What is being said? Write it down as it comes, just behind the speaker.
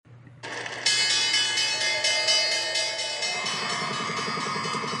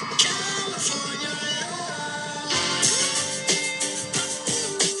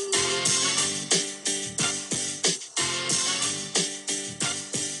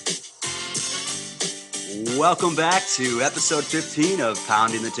welcome back to episode 15 of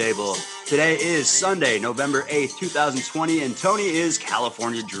Pounding the Table. Today is Sunday, November 8th, 2020, and Tony is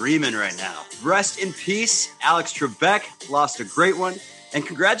California dreaming right now. Rest in peace, Alex Trebek lost a great one. And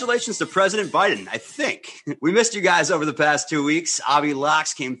congratulations to President Biden, I think. We missed you guys over the past 2 weeks. Avi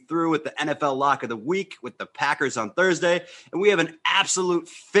Locks came through with the NFL Lock of the Week with the Packers on Thursday. And we have an absolute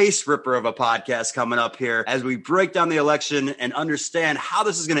face ripper of a podcast coming up here as we break down the election and understand how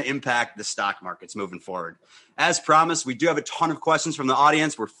this is going to impact the stock markets moving forward. As promised, we do have a ton of questions from the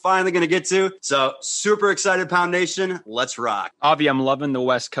audience we're finally going to get to. So super excited, Pound Nation. Let's rock. Avi, I'm loving the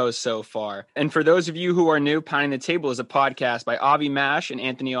West Coast so far. And for those of you who are new, Pounding the Table is a podcast by Avi Mash and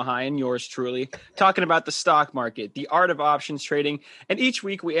Anthony Ohayon, yours truly, talking about the stock market, the art of options trading. And each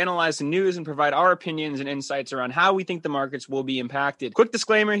week we analyze the news and provide our opinions and insights around how we think the markets will be impacted. Quick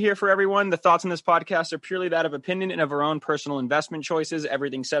disclaimer here for everyone. The thoughts on this podcast are purely that of opinion and of our own personal investment choices.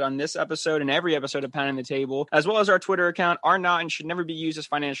 Everything said on this episode and every episode of Pounding the Table, as well as our Twitter account, are not and should never be used as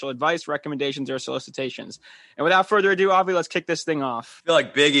financial advice, recommendations, or solicitations. And without further ado, Avi, let's kick this thing off. I feel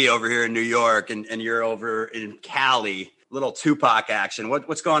like Biggie over here in New York and you're over in Cali. Little Tupac action.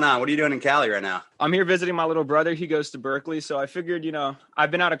 What's going on? What are you doing in Cali right now? I'm here visiting my little brother. He goes to Berkeley. So I figured,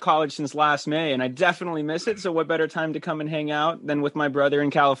 I've been out of college since last May and I definitely miss it. So what better time to come and hang out than with my brother in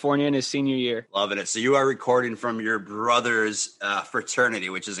California in his senior year? Loving it. So you are recording from your brother's fraternity,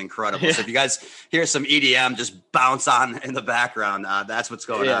 which is incredible. Yeah. So if you guys hear some EDM just bounce on in the background, that's what's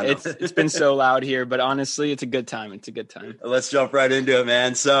going on. It's been so loud here, but honestly, it's a good time. It's a good time. Let's jump right into it,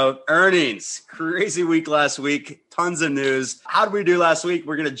 man. So earnings, crazy week last week. Tons of news. How did we do last week?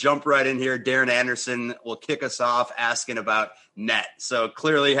 We're going to jump right in here. Darren Anderson will kick us off asking about Net. So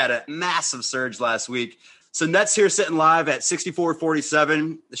clearly had a massive surge last week. So Net's here sitting live at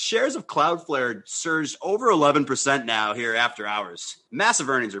 64.47. The shares of Cloudflare surged over 11% now here after hours. Massive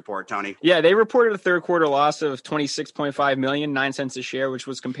earnings report, Tony. Yeah, they reported a third quarter loss of $26.5 million, 9 cents a share, which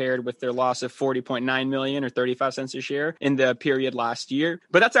was compared with their loss of $40.9 million or 35 cents a share in the period last year.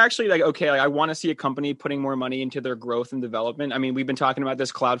 But that's actually I want to see a company putting more money into their growth and development. I mean, we've been talking about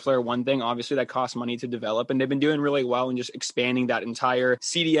this Cloudflare One thing. Obviously, that costs money to develop, and they've been doing really well in just expanding that entire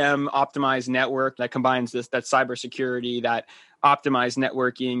CDM optimized network that combines that cybersecurity, that optimized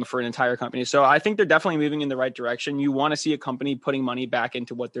networking for an entire company. So I think they're definitely moving in the right direction. You want to see a company putting money back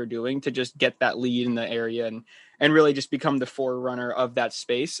into what they're doing to just get that lead in the area and really just become the forerunner of that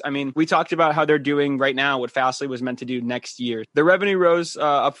space. I mean, we talked about how they're doing right now what Fastly was meant to do next year. The revenue rose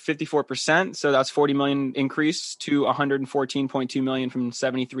up 54%. So that's 40 million increase to 114.2 million from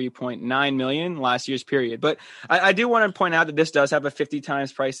 73.9 million last year's period. But I do want to point out that this does have a 50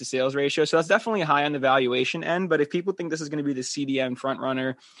 times price to sales ratio. So that's definitely high on the valuation end. But if people think this is going to be the CDM front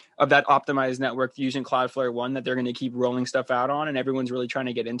runner of that optimized network using Cloudflare One that they're going to keep rolling stuff out on and everyone's really trying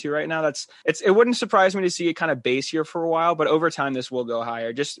to get into right now, it wouldn't surprise me to see it kind of base here for a while, but over time this will go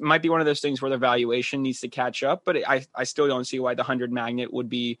higher. Just might be one of those things where the valuation needs to catch up, but I still don't see why the 100 magnet would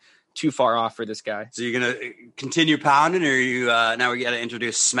be too far off for this guy. So you're going to continue pounding, or you now we got to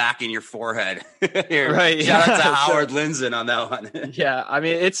introduce smacking your forehead here. Right. Shout out to Howard Lindzen on that one. Yeah. I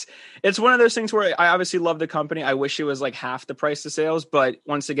mean, it's one of those things where I obviously love the company. I wish it was like half the price to sales, but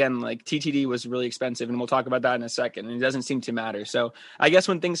once again, like TTD was really expensive and we'll talk about that in a second. And it doesn't seem to matter. So I guess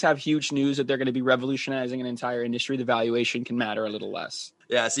when things have huge news that they're going to be revolutionizing an entire industry, the valuation can matter a little less.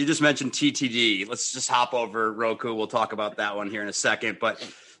 Yeah. So you just mentioned TTD. Let's just hop over Roku. We'll talk about that one here in a second, but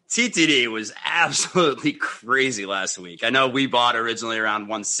TTD was absolutely crazy last week. I know we bought originally around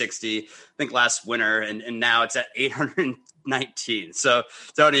 160, I think last winter, and now it's at 819. So,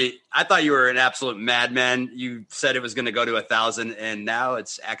 Tony, I thought you were an absolute madman. You said it was going to go to 1,000, and now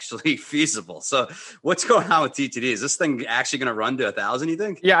it's actually feasible. So what's going on with TTD? Is this thing actually going to run to 1,000, you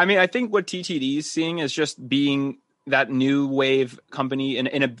think? Yeah, I mean, I think what TTD is seeing is just being that new wave company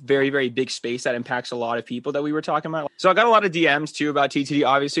in a very, very big space that impacts a lot of people that we were talking about. So I got a lot of DMs too about TTD.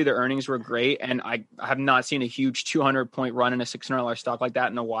 Obviously their earnings were great. And I have not seen a huge 200 point run in a $600 stock like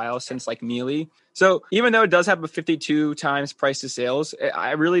that in a while since like Mealy. So even though it does have a 52 times price to sales,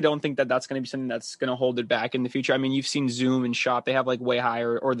 I really don't think that that's going to be something that's going to hold it back in the future. I mean, you've seen Zoom and Shop, they have like way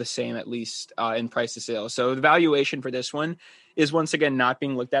higher or the same at least in price to sales. So the valuation for this one is once again not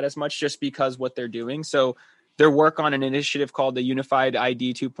being looked at as much just because what they're doing. So their work on an initiative called the Unified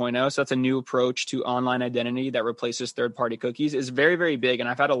ID 2.0. So that's a new approach to online identity that replaces third-party cookies is very, very big. And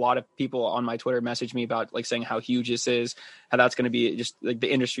I've had a lot of people on my Twitter message me about like saying how huge this is, how that's going to be just like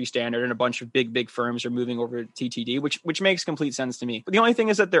the industry standard. And a bunch of big firms are moving over to TTD, which makes complete sense to me. But the only thing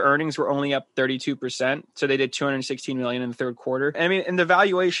is that their earnings were only up 32%. So they did 216 million in the third quarter. I mean, and the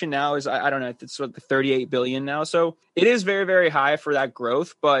valuation now is, I don't know, it's what, 38 billion now. So it is very, very high for that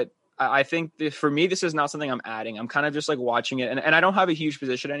growth, but I think for me, this is not something I'm adding. I'm kind of just like watching it, and I don't have a huge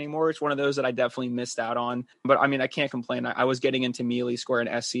position anymore. It's one of those that I definitely missed out on. But I mean, I can't complain. I was getting into Mealy, Square,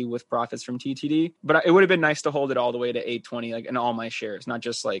 and SC with profits from TTD, but it would have been nice to hold it all the way to 820, like in all my shares, not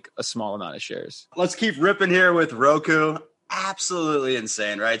just like a small amount of shares. Let's keep ripping here with Roku. Absolutely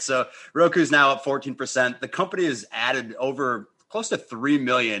insane, right? So Roku's now up 14%. The company has added over close to 3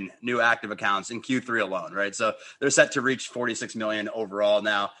 million new active accounts in Q3 alone, right? So they're set to reach 46 million overall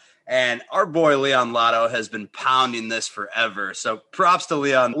now. And our boy Leon Lotto has been pounding this forever. So props to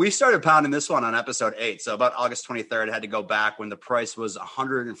Leon. We started pounding this one on episode 8. So about August 23rd, I had to go back when the price was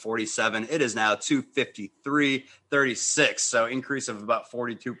 147. It is now 253.36. So increase of about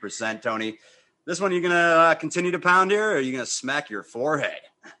 42%, Tony. This one, you going to continue to pound here, or are you going to smack your forehead?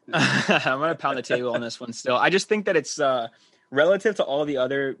 I'm going to pound the table on this one still. I just think that it's relative to all the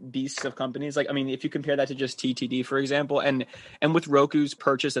other beasts of companies. Like, I mean, if you compare that to just TTD, for example, and with Roku's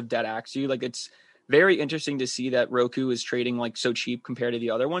purchase of Dead Axu, like it's very interesting to see that Roku is trading like so cheap compared to the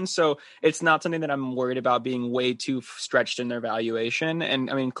other ones. So it's not something that I'm worried about being way too stretched in their valuation. And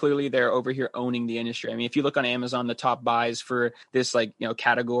I mean, clearly they're over here owning the industry. I mean, if you look on Amazon, the top buys for this like, you know,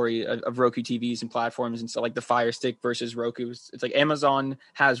 category of Roku TVs and platforms, and so like the Fire Stick versus Roku, it's like Amazon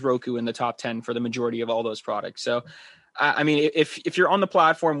has Roku in the top 10 for the majority of all those products. So I mean, if you're on the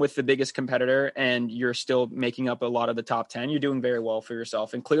platform with the biggest competitor and you're still making up a lot of the top 10, you're doing very well for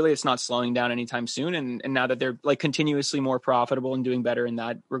yourself. And clearly it's not slowing down anytime soon. And now that they're like continuously more profitable and doing better in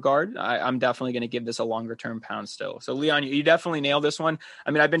that regard, I'm definitely going to give this a longer term pound still. So Leon, you definitely nailed this one.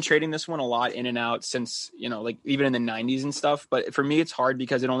 I mean, I've been trading this one a lot in and out since, you know, like even in the 90s and stuff. But for me, it's hard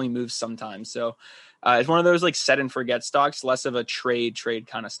because it only moves sometimes. So it's one of those like set and forget stocks, less of a trade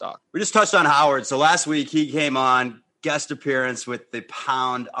kind of stock. We just touched on Howard. So last week he came on, guest appearance with the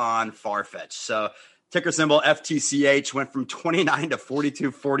pound on Farfetch. So ticker symbol FTCH went from 29 to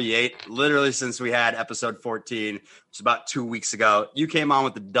 42.48, literally since we had episode 14, which is about 2 weeks ago. You came on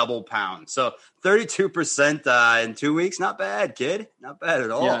with the double pound. So 32% in 2 weeks. Not bad, kid. Not bad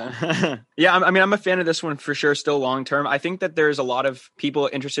at all. Yeah. Yeah. I mean, I'm a fan of this one for sure. Still long term. I think that there's a lot of people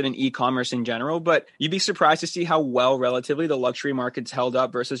interested in e-commerce in general, but you'd be surprised to see how well relatively the luxury markets held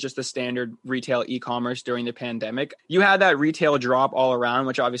up versus just the standard retail e-commerce during the pandemic. You had that retail drop all around,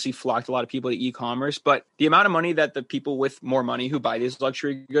 which obviously flocked a lot of people to e-commerce, but the amount of money that the people with more money who buy these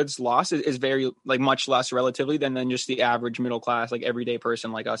luxury goods lost is very like much less relatively than just the average middle class, like everyday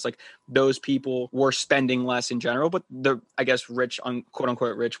person like us. Like those people were spending less in general, but the, I guess, rich, quote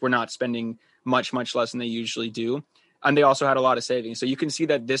unquote rich, were not spending much less than they usually do. And they also had a lot of savings. So you can see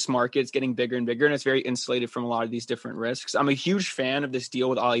that this market's getting bigger and bigger, and it's very insulated from a lot of these different risks. I'm a huge fan of this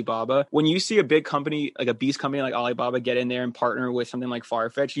deal with Alibaba. When you see a big company, like a beast company like Alibaba, get in there and partner with something like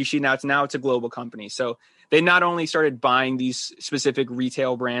Farfetch, you see now it's a global company. So they not only started buying these specific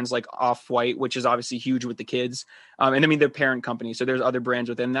retail brands like Off-White, which is obviously huge with the kids. And I mean, they're parent companies, so there's other brands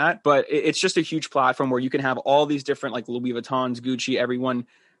within that. But it's just a huge platform where you can have all these different like Louis Vuittons, Gucci, everyone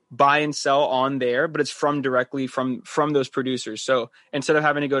buy and sell on there, but it's directly from those producers. So instead of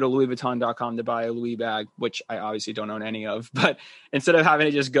having to go to LouisVuitton.com to buy a Louis bag, which I obviously don't own any of, but instead of having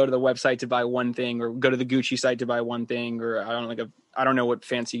to just go to the website to buy one thing, or go to the Gucci site to buy one thing, or I don't know what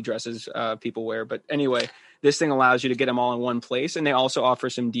fancy dresses people wear, but anyway, this thing allows you to get them all in one place. And they also offer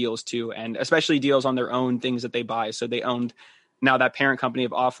some deals too, and especially deals on their own things that they buy. So they owned now that parent company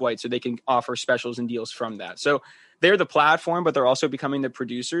of Off-White, so they can offer specials and deals from that. So they're the platform, but they're also becoming the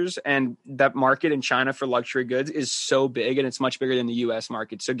producers. And that market in China for luxury goods is so big, and it's much bigger than the US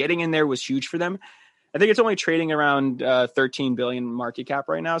market. So getting in there was huge for them. I think it's only trading around 13 billion market cap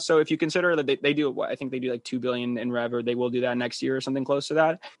right now. So if you consider that they do, I think they do like 2 billion in rev, or they will do that next year or something close to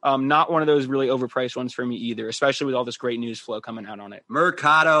that. Not one of those really overpriced ones for me either, especially with all this great news flow coming out on it.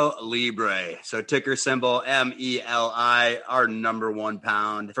 Mercado Libre. So ticker symbol MELI, our number one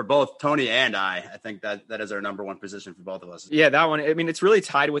pound for both Tony and I think that is our number one position for both of us. Yeah, that one. I mean, it's really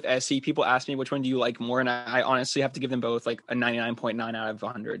tied with SE. People ask me which one do you like more, and I honestly have to give them both like a 99.9 out of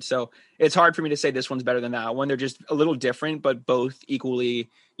 100. So it's hard for me to say this one's better than that one. They're just a little different, but both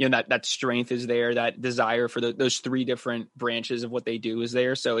equally, you know, that strength is there, that desire for those three different branches of what they do is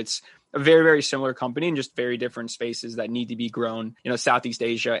there. So it's a very, very similar company in just very different spaces that need to be grown. You know, Southeast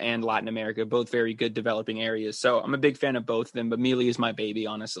Asia and Latin America, both very good developing areas. So I'm a big fan of both of them, but Mealy is my baby,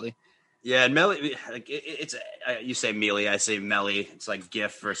 honestly. Yeah, and Melly, like it's you say Mealy, I say Melly. It's like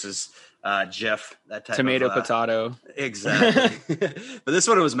GIF versus GIF, that type tomato, of potato. Exactly. But this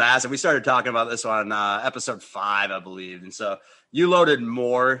one was massive. We started talking about this on episode 5, I believe. And so you loaded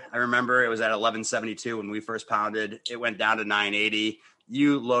more. I remember it was at 1172 when we first pounded. It went down to 980.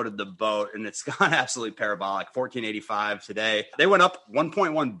 you loaded the boat, and it's gone absolutely parabolic. 1485 today. They went up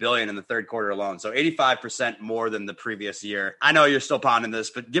 1.1 billion in the third quarter alone, so 85% more than the previous year. I know you're still pounding this,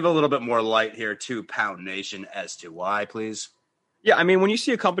 but give a little bit more light here to Pound Nation as to why, please. Yeah, I mean, when you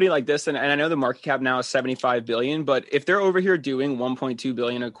see a company like this, and I know the market cap now is 75 billion, but if they're over here doing 1.2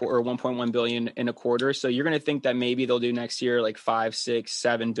 billion or 1.1 billion in a quarter, so you're going to think that maybe they'll do next year like 5, 6,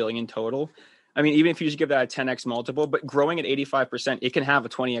 7 billion total. I mean, even if you just give that a 10x multiple, but growing at 85%, it can have a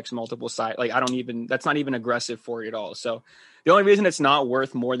 20x multiple side. Like, that's not even aggressive for it at all. So the only reason it's not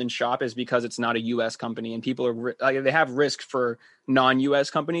worth more than Shop is because it's not a US company, and people are like, they have risk for non-US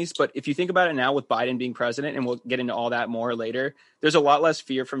companies. But if you think about it now with Biden being president, and we'll get into all that more later, there's a lot less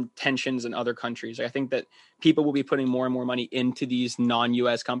fear from tensions in other countries. I think that people will be putting more and more money into these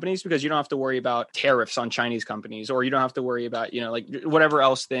non-US companies because you don't have to worry about tariffs on Chinese companies, or you don't have to worry about, like whatever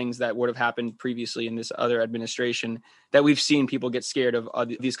else things that would have happened previously in this other administration that we've seen people get scared of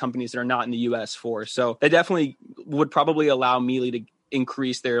these companies that are not in the US for. So that definitely would probably allow Mealy to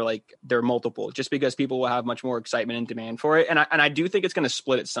increase their multiple, just because people will have much more excitement and demand for it. And I do think it's going to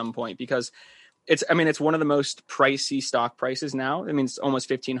split at some point, because it's one of the most pricey stock prices now. I mean, it's almost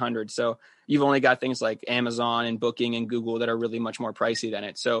 1,500. So you've only got things like Amazon and Booking and Google that are really much more pricey than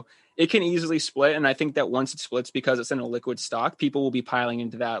it. So it can easily split. And I think that once it splits, because it's in a liquid stock, people will be piling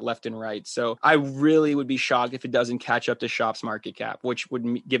into that left and right. So I really would be shocked if it doesn't catch up to Shop's market cap, which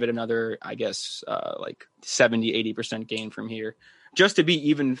would give it another, I guess, like 70, 80% gain from here, just to be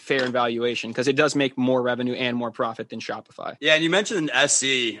even fair in valuation, because it does make more revenue and more profit than Shopify. Yeah, and you mentioned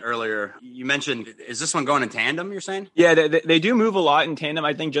SC earlier. You mentioned, is this one going in tandem, you're saying? Yeah, they do move a lot in tandem,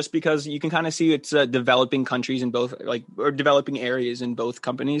 I think, just because you can kind of see it's developing countries in both, or developing areas in both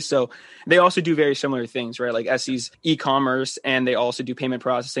companies. So they also do very similar things, right? Like SC's e-commerce, and they also do payment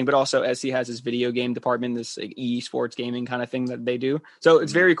processing, but also SC has this video game department, this like e-sports gaming kind of thing that they do. So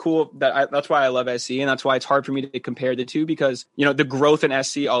it's very cool. That's why I love SC, and that's why it's hard for me to compare the two, because, the growth in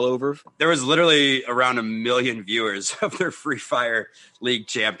SC all over. There was literally around 1 million viewers of their Free Fire League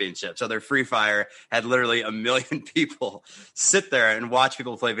Championship. So their Free Fire had literally 1 million people sit there and watch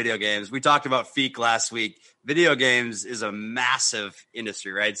people play video games. We talked about Feek last week. Video games is a massive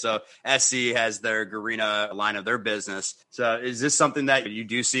industry, right? So SC has their Garena line of their business. So is this something that you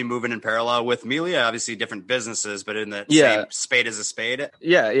do see moving in parallel with Mealy? Obviously different businesses, but in the same spade as a spade.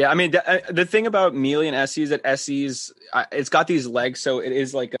 Yeah. I mean, the thing about Mealy and SC is that SC's, it's got these legs. So it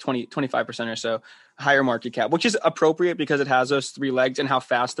is like a 25% or so higher market cap, which is appropriate because it has those 3 legs and how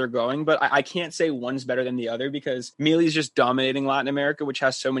fast they're going. But I can't say one's better than the other, because Mealy is just dominating Latin America, which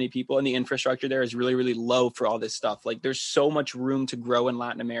has so many people, and the infrastructure there is really, really low for all this stuff. Like, there's so much room to grow in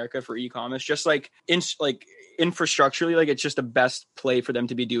Latin America for e-commerce, just like infrastructurally, like it's just the best play for them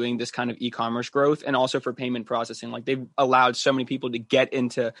to be doing this kind of e-commerce growth, and also for payment processing. Like, they've allowed so many people to get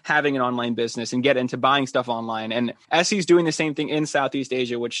into having an online business and get into buying stuff online. And SC's doing the same thing in Southeast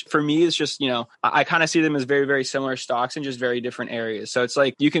Asia, which for me is just, I kind of see them as very, very similar stocks in just very different areas. So it's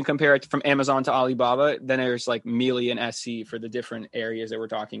like you can compare it from Amazon to Alibaba. Then there's like Mealy and SC for the different areas that we're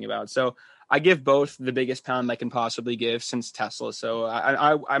talking about. So I give both the biggest pound I can possibly give since Tesla. So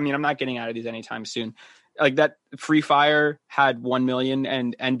I mean, I'm not getting out of these anytime soon. Like, that Free Fire had 1 million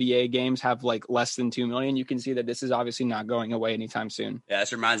and NBA games have like less than 2 million. You can see that this is obviously not going away anytime soon. Yeah,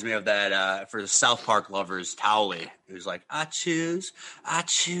 this reminds me of that for the South Park lovers, Towley, who's like, I choose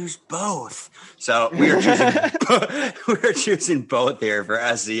both. So we are choosing both here for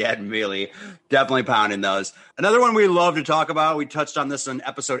SC and Mealy. Definitely pounding those. Another one we love to talk about, we touched on this in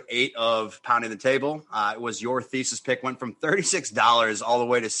episode 8 of Pounding the Table. It was your thesis pick, went from $36 all the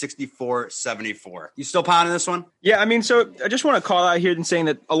way to $64.74. You still pounding this one? Yeah, I mean, so I just want to call out here and saying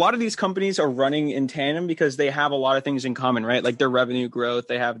that a lot of these companies are running in tandem because they have a lot of things in common, right? Like their revenue growth,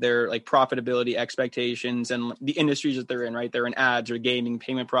 they have their like profitability expectations, and the industries that they're in, right? They're in ads or gaming,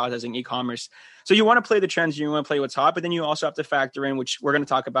 payment processing, e-commerce. So you want to play the trends, you want to play what's hot, but then you also have to factor in, which we're going to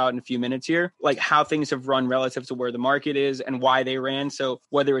talk about in a few minutes here, like how things have run relative to where the market is and why they ran. So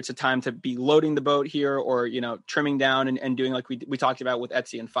whether it's a time to be loading the boat here or, trimming down and doing like we talked about with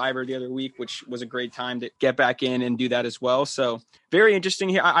Etsy and Fiverr the other week, which was a great time to get back in and do that as well. So very interesting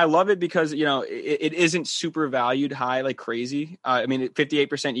here. I love it because, it isn't super valued high, like crazy. I mean,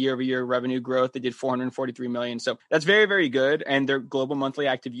 58% year over year revenue growth. They did 443 million. So that's very, very good. And their global monthly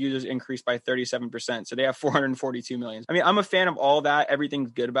active users increased by 37%. So they have 442 million. I mean, I'm a fan of all that.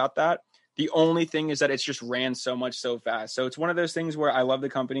 Everything's good about that. The only thing is that it's just ran so much so fast. So it's one of those things where I love the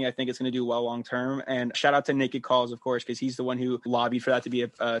company. I think it's going to do well long term. And shout out to Naked Calls, of course, because he's the one who lobbied for that to be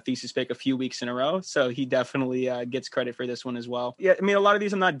a thesis pick a few weeks in a row. So he definitely gets credit for this one as well. Yeah, I mean, a lot of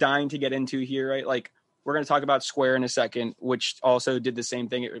these I'm not dying to get into here, right? Like We're going to talk about Square in a second, which also did the same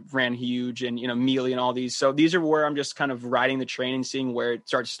thing. It ran huge and, Mealy and all these. So these are where I'm just kind of riding the train and seeing where it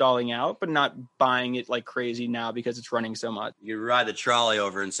starts stalling out, but not buying it like crazy now because it's running so much. You ride the trolley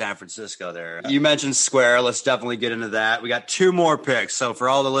over in San Francisco there. You mentioned Square. Let's definitely get into that. We got 2 more picks. So for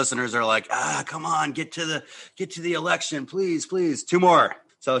all the listeners are like, come on, get to the election, please. 2 more.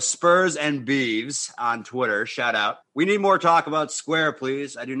 So Spurs and Beeves on Twitter, shout out. We need more talk about Square,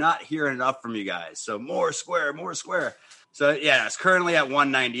 please. I do not hear enough from you guys. So more Square. So yeah, it's currently at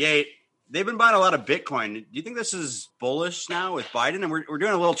 198. They've been buying a lot of Bitcoin. Do you think this is bullish now with Biden? And we're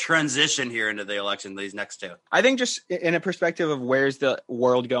doing a little transition here into the election, these next 2. I think just in a perspective of where's the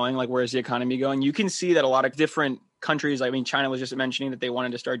world going, like where's the economy going, you can see that a lot of different countries, I mean, China was just mentioning that they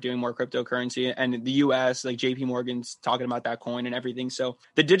wanted to start doing more cryptocurrency, and the US, like JP Morgan's talking about that coin and everything. So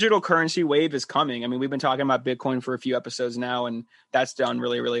the digital currency wave is coming. I mean, we've been talking about Bitcoin for a few episodes now, and that's done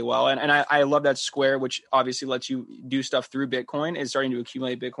really, really well. And I love that Square, which obviously lets you do stuff through Bitcoin, is starting to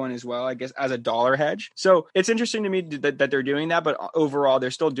accumulate Bitcoin as well, I guess, as a dollar hedge. So it's interesting to me that they're doing that, but overall,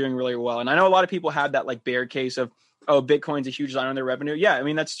 they're still doing really well. And I know a lot of people have that like bear case of, oh, Bitcoin's a huge line on their revenue. Yeah, I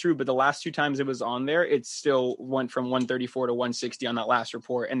mean, that's true. But the last 2 times it was on there, it still went from 134 to 160 on that last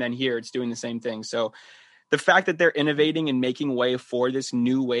report. And then here it's doing the same thing. So the fact that they're innovating and making way for this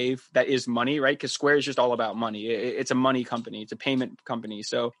new wave that is money, right? Because Square is just all about money. It's a money company. It's a payment company.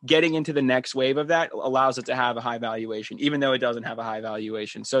 So getting into the next wave of that allows it to have a high valuation, even though it doesn't have a high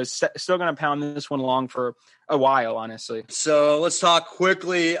valuation. So it's still going to pound this one along for a while, honestly. So let's talk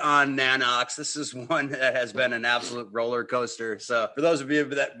quickly on Nanox. This is one that has been an absolute roller coaster. So for those of you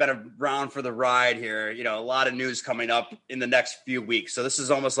that have been around for the ride here, a lot of news coming up in the next few weeks. So this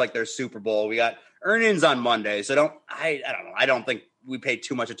is almost like their Super Bowl. We got earnings on Monday. So I don't know. I don't think we pay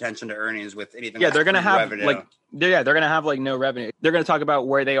too much attention to earnings with anything. Yeah, they're going to have revenue. they're going to have like no revenue. They're going to talk about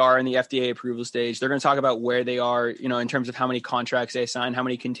where they are in the FDA approval stage. They're going to talk about where they are, in terms of how many contracts they sign, how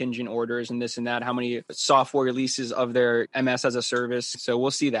many contingent orders and this and that, how many software releases of their MS as a service. So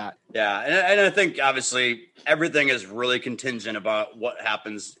we'll see that. Yeah. And I think obviously everything is really contingent about what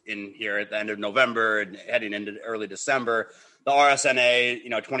happens in here at the end of November and heading into early December. The RSNA,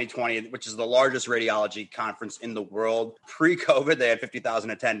 2020, which is the largest radiology conference in the world. Pre-COVID, they had 50,000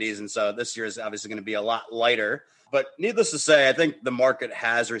 attendees, and so this year is obviously going to be a lot lighter. But needless to say, I think the market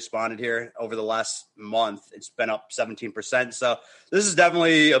has responded here over the last month. It's been up 17%. So this is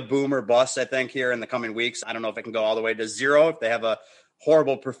definitely a boom or bust, I think, here in the coming weeks. I don't know if it can go all the way to 0 if they have a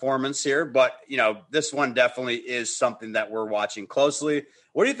horrible performance here. But, this one definitely is something that we're watching closely.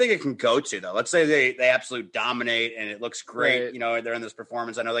 What do you think it can go to, though? Let's say they absolutely dominate and it looks great. Right. They're in this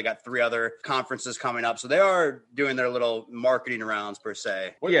performance. I know they got 3 other conferences coming up. So they are doing their little marketing rounds, per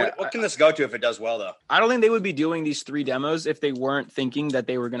se. What can this go to if it does well, though? I don't think they would be doing these 3 demos if they weren't thinking that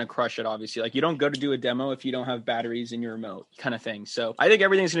they were going to crush it, obviously. Like, you don't go to do a demo if you don't have batteries in your remote kind of thing. So I think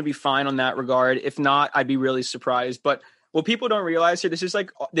everything's going to be fine on that regard. If not, I'd be really surprised. But what people don't realize here, this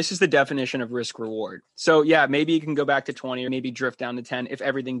is the definition of risk reward. So yeah, maybe you can go back to 20 or maybe drift down to 10 if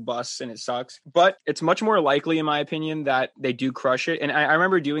everything busts and it sucks. But it's much more likely, in my opinion, that they do crush it. And I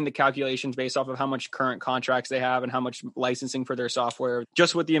remember doing the calculations based off of how much current contracts they have and how much licensing for their software,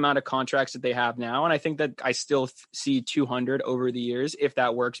 just with the amount of contracts that they have now. And I think that I still see 200 over the years if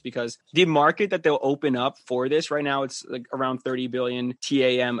that works, because the market that they'll open up for this right now, it's like around 30 billion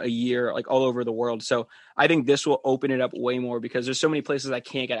TAM a year, like all over the world. So I think this will open it up way more because there's so many places that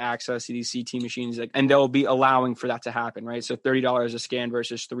can't get access to these CT machines, and they'll be allowing for that to happen, right? So $30 a scan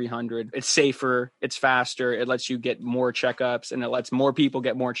versus $300. It's safer, it's faster, it lets you get more checkups, and it lets more people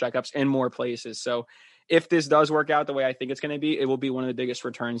get more checkups in more places. So if this does work out the way I think it's going to be, it will be one of the biggest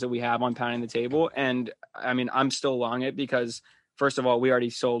returns that we have on Pounding the Table. And I mean, I'm still long it because, first of all, we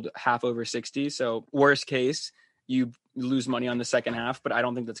already sold half over 60. So worst case, you lose money on the second half, but I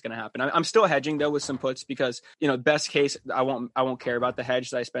don't think that's going to happen. I'm still hedging though with some puts because, best case, I won't care about the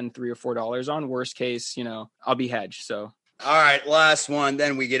hedge that I spend $3 or $4 on. Worst case, I'll be hedged. So, all right, last one.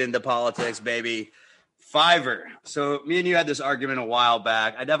 Then we get into politics, baby. Fiverr. So me and you had this argument a while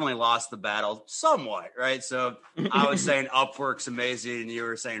back. I definitely lost the battle somewhat, right? So I was saying Upwork's amazing, and you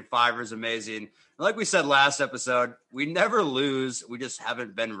were saying Fiverr's amazing. Like we said last episode, we never lose. We just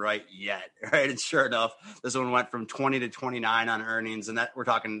haven't been right yet, right? And sure enough, this one went from 20 to 29 on earnings, and that we're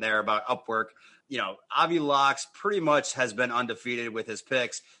talking there about Upwork. Avi Locks pretty much has been undefeated with his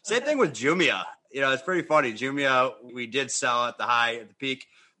picks. Same thing with Jumia. It's pretty funny. Jumia, we did sell at the peak,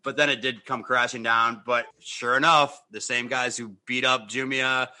 but then it did come crashing down. But sure enough, the same guys who beat up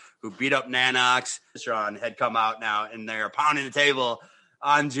Jumia, who beat up Nanox, Sean, had come out now, and they're pounding the table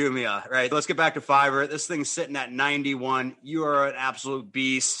on Jumia, right? Let's get back to Fiverr. This thing's sitting at 91. You are an absolute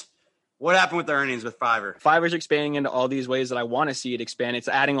beast. What happened with the earnings with Fiverr? Fiverr's expanding into all these ways that I want to see it expand. It's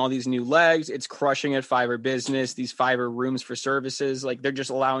adding all these new legs. It's crushing at Fiverr Business, these Fiverr rooms for services. Like they're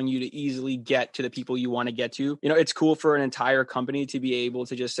just allowing you to easily get to the people you want to get to. You know, it's cool for an entire company to be able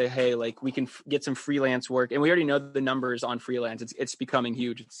to just say, hey, like we can get some freelance work. And we already know the numbers on freelance. It's becoming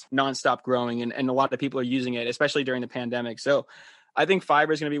huge. It's nonstop growing. And a lot of people are using it, especially during the pandemic. So I think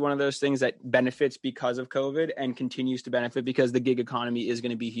Fiverr is going to be one of those things that benefits because of COVID and continues to benefit because the gig economy is going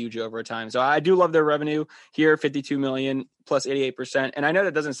to be huge over time. So I do love their revenue here, 52 million plus 88%. And I know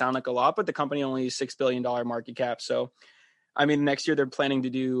that doesn't sound like a lot, but the company only is $6 billion market cap. So, I mean, next year they're planning to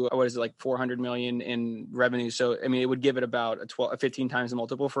do, like 400 million in revenue. So, I mean, it would give it about a 15 times the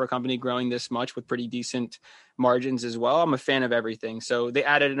multiple for a company growing this much with pretty decent margins as well. I'm a fan of everything. So they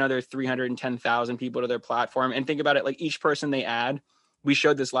added another 310,000 people to their platform. And think about it, like each person they add, we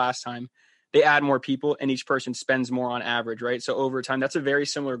showed this last time, they add more people and each person spends more on average, right? So over time, that's a very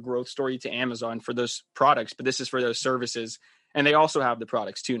similar growth story to Amazon for those products, but this is for those services. And they also have the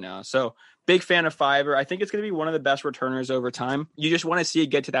products too now. So big fan of Fiverr. I think it's going to be one of the best returners over time. You just want to see it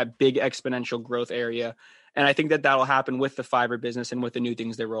get to that big exponential growth area. And I think that that'll happen with the Fiverr business and with the new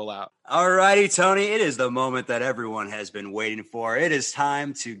things they roll out. All righty, Tony. It is the moment that everyone has been waiting for. It is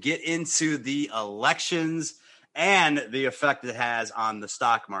time to get into the elections and the effect it has on the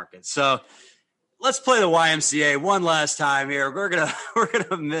stock market. So let's play the YMCA one last time here. We're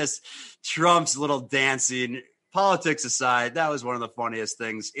gonna miss Trump's little dancing. Politics aside, that was one of the funniest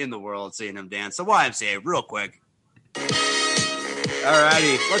things in the world, seeing him dance. So YMCA, real quick. All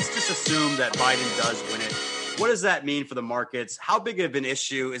righty, let's just assume that Biden does win it. What does that mean for the markets? How big of an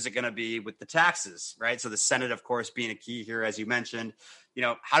issue is it going to be with the taxes, right? So the Senate, of course, being a key here, as you mentioned. You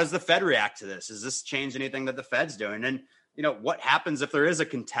know, how does the Fed react to this? Does this change anything that the Fed's doing? And you know, what happens if there is a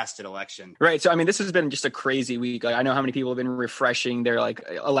contested election? Right. So, I mean, this has been just a crazy week. Like, I know how many people have been refreshing their like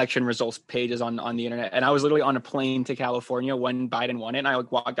election results pages on the internet. And I was literally on a plane to California when Biden won it. And I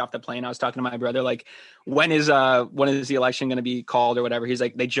walked off the plane. I was talking to my brother, like, when is the election going to be called or whatever? He's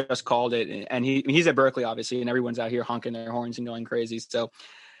like, they just called it. And he's at Berkeley, obviously, and everyone's out here honking their horns and going crazy. So,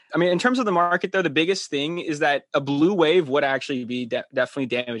 I mean, in terms of the market, though, the biggest thing is that a blue wave would actually be definitely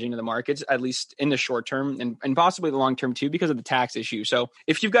damaging to the markets, at least in the short term and possibly the long term, too, because of the tax issue. So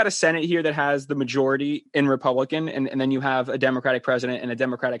if you've got a Senate here that has the majority in Republican and then you have a Democratic president and a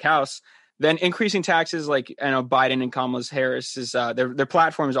Democratic House, then increasing taxes like Biden and Kamala Harris is their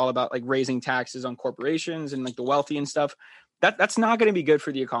platform is all about like raising taxes on corporations and like the wealthy and stuff. That's not going to be good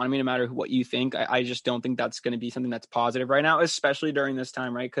for the economy, no matter what you think. I just don't think that's going to be something that's positive right now, especially during this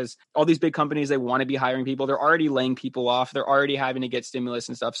time, right? Because all these big companies, they want to be hiring people. They're already laying people off. They're already having to get stimulus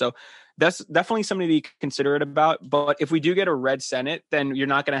and stuff. So that's definitely something to be considerate about. But if we do get a red Senate, then you're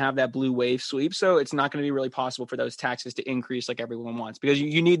not going to have that blue wave sweep. So it's not going to be really possible for those taxes to increase like everyone wants because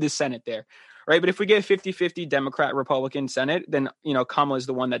you need the Senate there. Right. But if we get 50-50 Democrat Republican Senate, then, Kamala is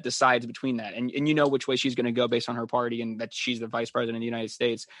the one that decides between that. And you know which way she's going to go based on her party and that she's the vice president of the United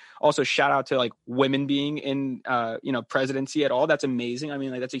States. Also, shout out to like women being in, presidency at all. That's amazing. I mean,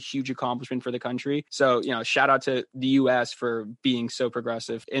 like that's a huge accomplishment for the country. So, shout out to the U.S. for being so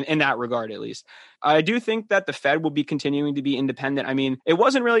progressive in that regard, at least. I do think that the Fed will be continuing to be independent. I mean, it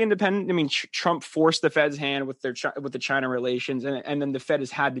wasn't really independent. I mean, Trump forced the Fed's hand with the China relations. And then the Fed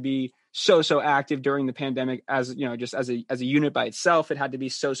has had to be so active during the pandemic as just as a unit by itself. It had to be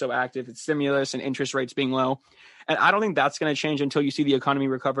so active. It's stimulus and interest rates being low. And I don't think that's going to change until you see the economy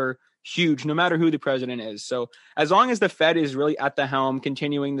recover huge, no matter who the president is. So as long as the Fed is really at the helm,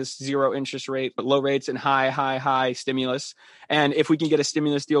 continuing this zero interest rate, but low rates and high stimulus. And if we can get a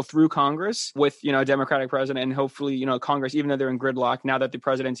stimulus deal through Congress with, a Democratic president and hopefully, Congress, even though they're in gridlock, now that the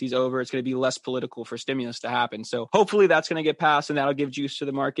presidency's over, it's going to be less political for stimulus to happen. So hopefully that's going to get passed and that'll give juice to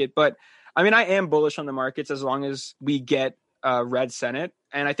the market. But I mean, I am bullish on the markets as long as we get a red Senate.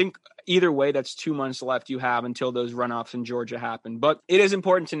 And I think either way, that's 2 months left you have until those runoffs in Georgia happen. But it is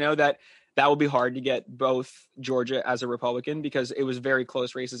important to know that will be hard to get both Georgia as a Republican because it was very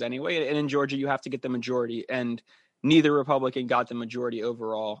close races anyway. And in Georgia, you have to get the majority. And neither Republican got the majority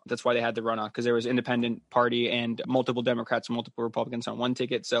overall. That's why they had the runoff, because there was independent party and multiple Democrats and multiple Republicans on one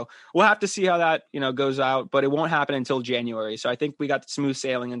ticket. So we'll have to see how that, goes out, but it won't happen until January. So I think we got smooth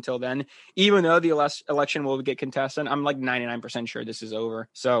sailing until then, even though the election will get contested. I'm like 99% sure this is over.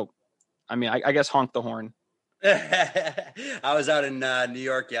 So, I mean, I guess honk the horn. I was out in New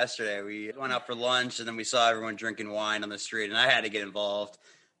York yesterday. We went out for lunch and then we saw everyone drinking wine on the street and I had to get involved.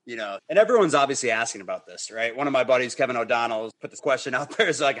 And everyone's obviously asking about this, right? One of my buddies, Kevin O'Donnell, put this question out there.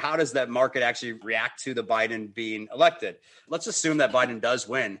 It's like, how does that market actually react to the Biden being elected? Let's assume that Biden does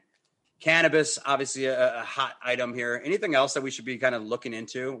win. Cannabis, obviously a hot item here. Anything else that we should be kind of looking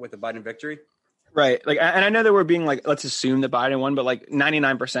into with the Biden victory? Right. Like, and I know that we're being like, let's assume that Biden won, but like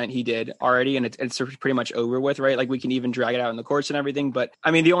 99% he did already. And it's pretty much over with, right? Like we can even drag it out in the courts and everything. But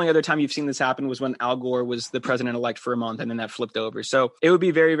I mean, the only other time you've seen this happen was when Al Gore was the president elect for a month and then that flipped over. So it would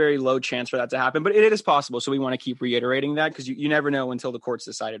be very, very low chance for that to happen, but it is possible. So we want to keep reiterating that because you never know until the court's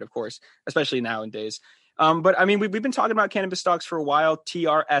decided, of course, especially nowadays. But I mean, we've been talking about cannabis stocks for a while.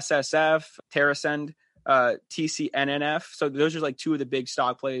 TRSSF, TerraSend, TCNNF. So those are like two of the big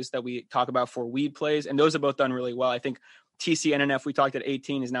stock plays that we talk about for weed plays. And those have both done really well. I think TCNNF, we talked at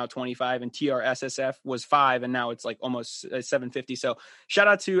 18, is now 25, and TRSSF was 5, and now it's like almost 750. So shout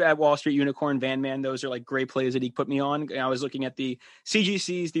out to at Wall Street Unicorn, Van Man. Those are like great plays that he put me on. And I was looking at the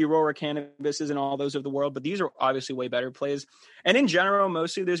CGCs, the Aurora Cannabises, and all those of the world, but these are obviously way better plays. And in general,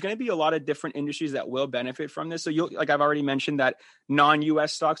 mostly there's going to be a lot of different industries that will benefit from this. So you'll, like I've already mentioned, that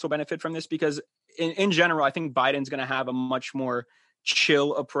non-US stocks will benefit from this because in general, I think Biden's going to have a much more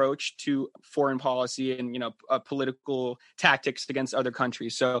chill approach to foreign policy and, political tactics against other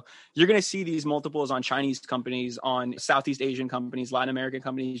countries. So you're going to see these multiples on Chinese companies, on Southeast Asian companies, Latin American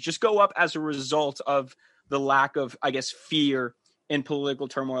companies just go up as a result of the lack of, I guess, fear in political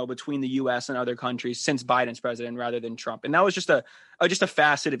turmoil between the U.S. and other countries since Biden's president rather than Trump. And that was just a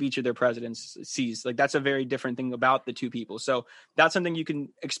facet of each of their presidents sees. Like that's a very different thing about the two people. So that's something you can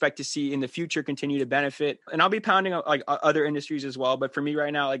expect to see in the future continue to benefit. And I'll be pounding like other industries as well. But for me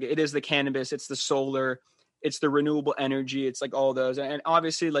right now, like it is the cannabis, it's the solar, it's the renewable energy. It's like all those. And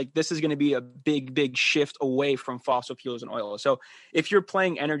obviously like this is going to be a big, big shift away from fossil fuels and oil. So if you're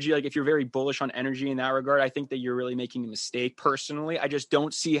playing energy, like if you're very bullish on energy in that regard, I think that you're really making a mistake personally. I just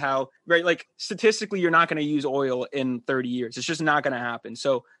don't see how, right? Like statistically, you're not going to use oil in 30 years. It's just not going to happen.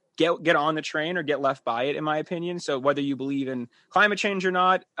 So get on the train or get left by it, in my opinion. So whether you believe in climate change or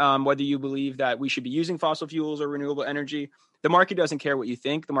not, whether you believe that we should be using fossil fuels or renewable energy, the market doesn't care what you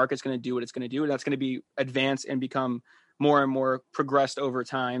think. The market's going to do what it's going to do. And that's going to be advanced and become more and more progressed over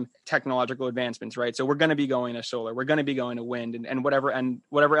time, technological advancements, right? So we're going to be going to solar. We're going to be going to wind and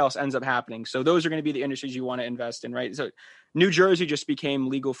whatever else ends up happening. So those are going to be the industries you want to invest in, right? So New Jersey just became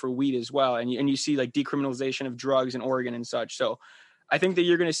legal for weed as well. And you see like decriminalization of drugs in Oregon and such. So I think that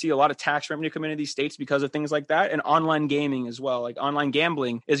you're going to see a lot of tax revenue come into these states because of things like that, and online gaming as well. Like online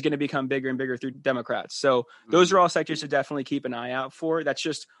gambling is going to become bigger and bigger through Democrats. So those are all sectors to definitely keep an eye out for. That's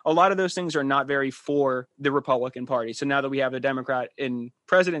just a lot of those things are not very for the Republican Party. So now that we have the Democrat in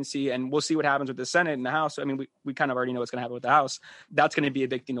presidency, and we'll see what happens with the Senate and the House. I mean, we kind of already know what's going to happen with the House. That's going to be a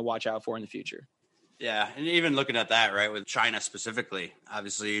big thing to watch out for in the future. Yeah, and even looking at that, right, with China specifically,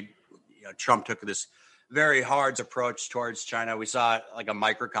 obviously, Trump took this very hard approach towards China. We saw like a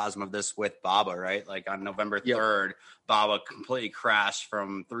microcosm of this with BABA, right? Like on November 3rd, BABA completely crashed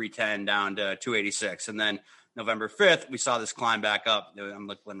from 310 down to 286. And then November 5th, we saw this climb back up. I'm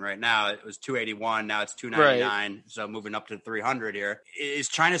looking right now. It was 281. Now it's 299. Right. So moving up to 300 here. Is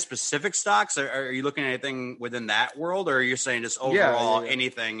China specific stocks? Are you looking at anything within that world? Or are you saying just overall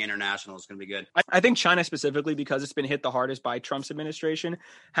anything international is going to be good? I think China specifically, because it's been hit the hardest by Trump's administration,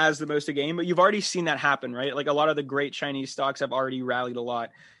 has the most to gain. But you've already seen that happen, right? Like a lot of the great Chinese stocks have already rallied a lot.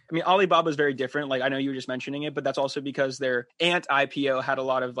 I mean, Alibaba is very different. Like I know you were just mentioning it, but that's also because their Ant IPO had a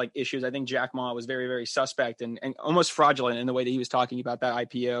lot of like issues. I think Jack Ma was very, very suspect and almost fraudulent in the way that he was talking about that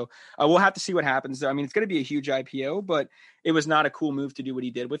IPO. We'll have to see what happens. I mean, it's going to be a huge IPO, but it was not a cool move to do what he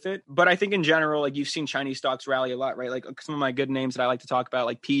did with it. But I think in general, like you've seen Chinese stocks rally a lot, right? Like some of my good names that I like to talk about,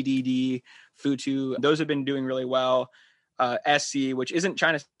 like PDD, Futu, those have been doing really well. SC, which isn't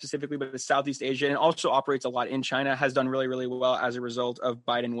China specifically, but it's Southeast Asia and also operates a lot in China, has done really, really well as a result of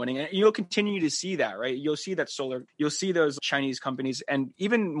Biden winning. And you'll continue to see that, right? You'll see that solar, you'll see those Chinese companies, and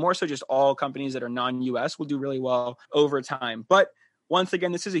even more so just all companies that are non-US will do really well over time. But once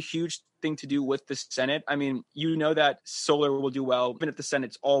again, this is a huge thing to do with the Senate. I mean, you know that solar will do well, even if the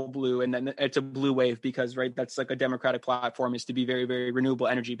Senate's all blue, and then it's a blue wave because, right, that's like a Democratic platform is to be very, very renewable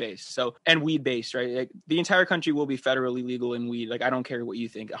energy based. So, and weed based, right? Like, the entire country will be federally legal in weed. Like, I don't care what you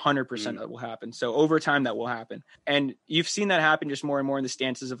think, 100% that will happen. So over time, that will happen. And you've seen that happen just more and more in the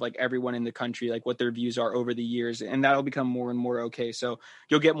stances of like everyone in the country, like what their views are over the years. And that'll become more and more okay. So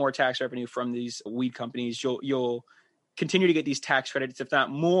you'll get more tax revenue from these weed companies. You'll continue to get these tax credits, if not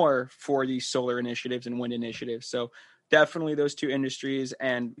more, for these solar initiatives and wind initiatives. So definitely those two industries.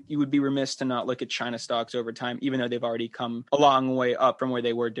 And you would be remiss to not look at China stocks over time, even though they've already come a long way up from where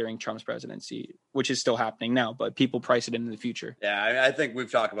they were during Trump's presidency, which is still happening now, but people price it in the future. Yeah, I think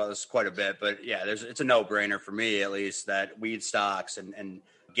we've talked about this quite a bit, but yeah, it's a no-brainer for me, at least, that weed stocks and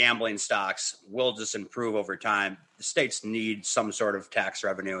gambling stocks will just improve over time. The states need some sort of tax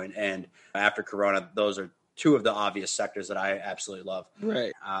revenue. And after Corona, those are two of the obvious sectors that I absolutely love.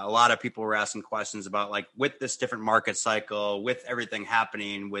 Right. A lot of people were asking questions about, like, with this different market cycle, with everything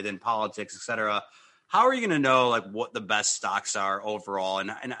happening within politics, et cetera, how are you going to know, like, what the best stocks are overall?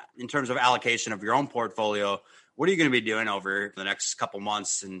 And in terms of allocation of your own portfolio, what are you going to be doing over the next couple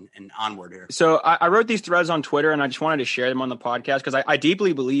months and onward here? So I wrote these threads on Twitter, and I just wanted to share them on the podcast because I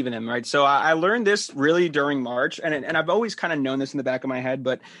deeply believe in them, right? So I learned this really during March, and I've always kind of known this in the back of my head,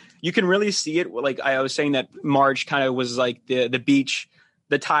 but you can really see it. Like I was saying, that March kind of was like the beach,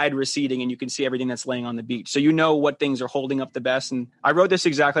 the tide receding, and you can see everything that's laying on the beach. So you know what things are holding up the best. And I wrote this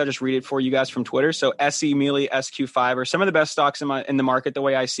exactly. I'll just read it for you guys from Twitter. So SE, Mealy, SQ5 are some of the best stocks in the market the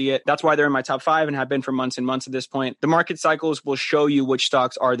way I see it. That's why they're in my top 5 and have been for months and months at this point. The market cycles will show you which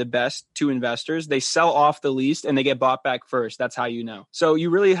stocks are the best to investors. They sell off the least and they get bought back first. That's how you know. So you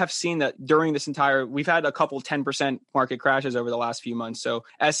really have seen that during this we've had a couple 10% market crashes over the last few months. So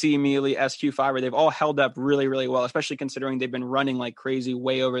SE, Mealy, SQ5, they've all held up really, really well, especially considering they've been running like crazy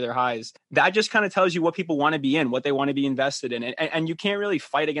way over their highs. That just kind of tells you what people want to be in, what they want to be invested in. And you can't really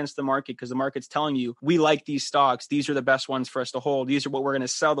fight against the market because the market's telling you, we like these stocks. These are the best ones for us to hold. These are what we're going to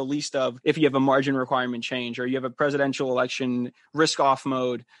sell the least of if you have a margin requirement change or you have a presidential election risk off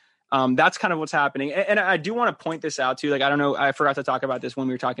mode. That's kind of what's happening. And I do want to point this out too. Like, I don't know, I forgot to talk about this when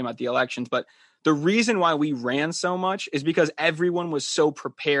we were talking about the elections, but the reason why we ran so much is because everyone was so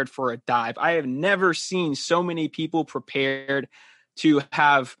prepared for a dive. I have never seen so many people prepared to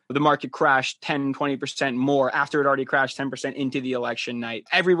have the market crash 10, 20% more after it already crashed 10% into the election night.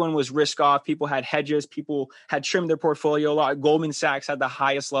 Everyone was risk off. People had hedges. People had trimmed their portfolio a lot. Goldman Sachs had the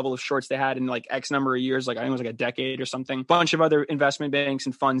highest level of shorts they had in like X number of years. Like I think it was like a decade or something. A bunch of other investment banks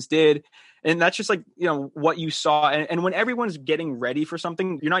and funds did. And that's just like, what you saw. And when everyone's getting ready for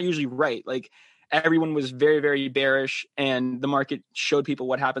something, you're not usually right. Like everyone was very, very bearish, and the market showed people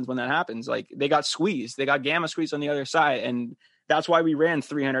what happens when that happens. Like they got squeezed. They got gamma squeezed on the other side. And that's why we ran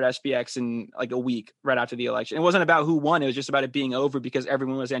 300 SPX in like a week right after the election. It wasn't about who won. It was just about it being over because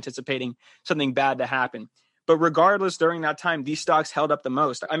everyone was anticipating something bad to happen. But regardless, during that time, these stocks held up the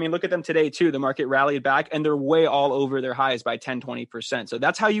most. I mean, look at them today too. The market rallied back and they're way all over their highs by 10, 20%. So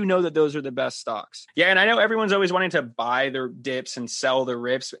that's how you know that those are the best stocks. Yeah. And I know everyone's always wanting to buy their dips and sell their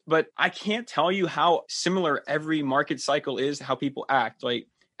rips, but I can't tell you how similar every market cycle is to how people act. Like,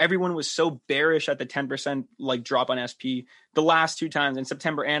 everyone was so bearish at the 10% like drop on SP the last 2 times in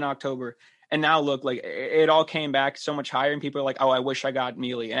September and October. And now look, like it all came back so much higher and people are like, oh, I wish I got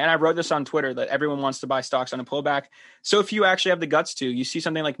Mealy. And I wrote this on Twitter that everyone wants to buy stocks on a pullback. So if you actually have the guts to, you see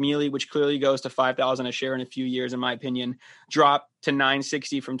something like Mealy, which clearly goes to 5,000 a share in a few years, in my opinion, drop to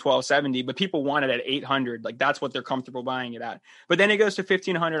 960 from 1270, but people want it at 800. Like that's what they're comfortable buying it at. But then it goes to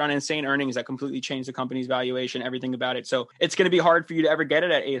 1,500 on insane earnings that completely change the company's valuation, everything about it. So it's going to be hard for you to ever get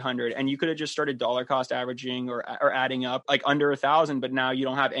it at 800. And you could have just started dollar cost averaging or adding up like under 1,000, but now you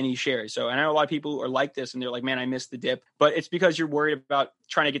don't have any shares. So I know a lot of people are like this and they're like, man, I missed the dip, but it's because you're worried about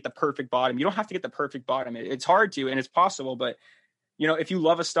trying to get the perfect bottom. You don't have to get the perfect bottom. It's hard to, and it's possible, but if you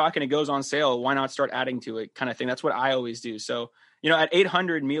love a stock and it goes on sale, why not start adding to it kind of thing? That's what I always do. So, at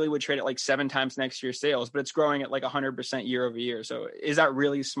 800, Mealy would trade at like 7 times next year's sales, but it's growing at like 100% year over year. So is that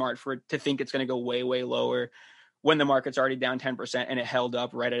really smart to think it's going to go way, way lower when the market's already down 10% and it held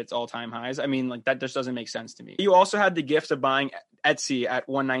up right at its all-time highs? I mean, like that just doesn't make sense to me. You also had the gift of buying Etsy at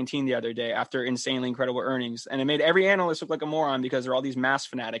 119 the other day after insanely incredible earnings. And it made every analyst look like a moron because they're all these mass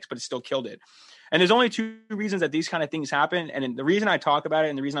fanatics, but it still killed it. And there's only 2 reasons that these kind of things happen. And the reason I talk about it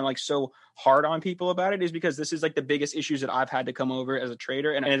and the reason I'm like so hard on people about it is because this is like the biggest issues that I've had to come over as a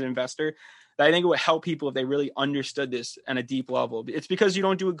trader and as an investor, that I think it would help people if they really understood this on a deep level. It's because you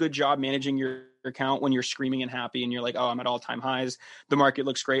don't do a good job managing your account when you're screaming and happy and you're like, oh, I'm at all-time highs. The market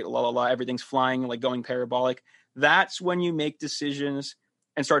looks great. La, la, la. Everything's flying, like going parabolic. That's when you make decisions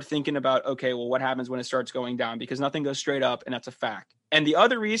and start thinking about, okay, well, what happens when it starts going down? Because nothing goes straight up, and that's a fact. And the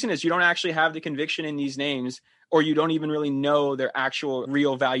other reason is you don't actually have the conviction in these names, or you don't even really know their actual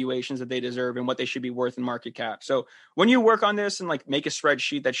real valuations that they deserve and what they should be worth in market cap. So when you work on this and like make a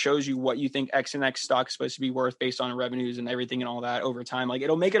spreadsheet that shows you what you think X and X stock is supposed to be worth based on revenues and everything and all that over time, like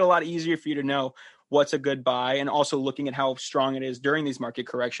it'll make it a lot easier for you to know what's a good buy, and also looking at how strong it is during these market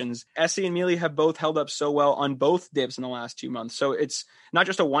corrections. SE and Mealy have both held up so well on both dips in the last 2 months. So it's not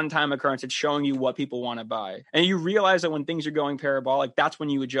just a one-time occurrence. It's showing you what people want to buy. And you realize that when things are going parabolic, that's when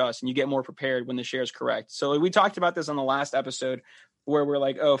you adjust and you get more prepared when the share is correct. So we talked about this on the last episode. where we're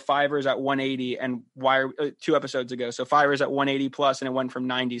like, oh, Fiverr's at 180 and Wire 2 episodes ago. So Fiverr's at 180 plus and it went from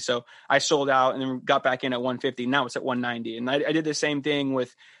 90. So I sold out and then got back in at 150. Now it's at 190. And I did the same thing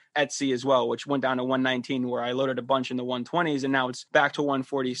with Etsy as well, which went down to 119 where I loaded a bunch in the 120s and now it's back to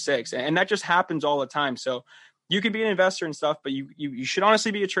 146. And that just happens all the time. So you can be an investor and stuff, but you should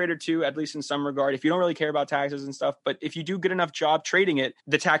honestly be a trader too, at least in some regard, if you don't really care about taxes and stuff. But if you do good enough job trading it,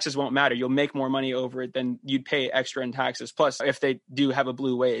 the taxes won't matter. You'll make more money over it than you'd pay extra in taxes. Plus, if they do have a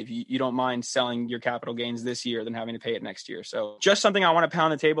blue wave, you don't mind selling your capital gains this year than having to pay it next year. So just something I want to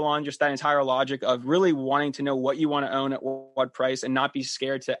pound the table on, just that entire logic of really wanting to know what you want to own at what price and not be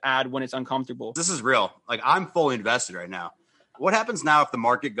scared to add when it's uncomfortable. This is real. Like, I'm fully invested right now. What happens now if the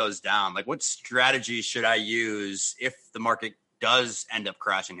market goes down? Like, what strategy should I use if the market does end up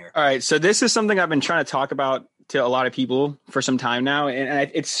crashing here? All right. So this is something I've been trying to talk about to a lot of people for some time now. And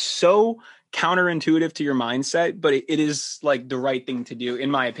it's so counterintuitive to your mindset, but it is like the right thing to do,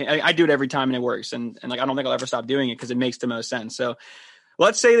 in my opinion. I do it every time and it works. And like, I don't think I'll ever stop doing it because it makes the most sense. So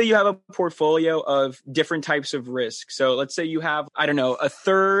let's say that you have a portfolio of different types of risk. So let's say you have, I don't know, a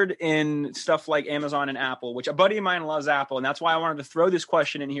third in stuff like Amazon and Apple, which a buddy of mine loves Apple. And that's why I wanted to throw this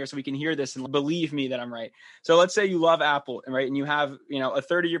question in here so we can hear this and believe me that I'm right. So let's say you love Apple, right? And you have, a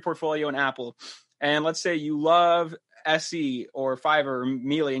third of your portfolio in Apple. And let's say you love SE or Fiverr or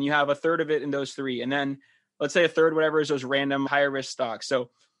Mealy, and you have a third of it in those three. And then let's say a third, whatever, is those random higher risk stocks.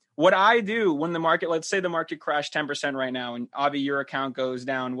 So what I do when the market, let's say the market crashed 10% right now, and Avi, your account goes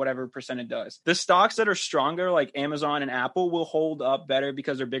down whatever percent it does. The stocks that are stronger, like Amazon and Apple, will hold up better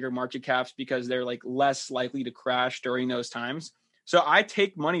because they're bigger market caps, because they're like less likely to crash during those times. So I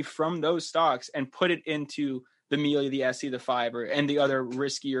take money from those stocks and put it into the Mealy, the SE, the Fiverr, and the other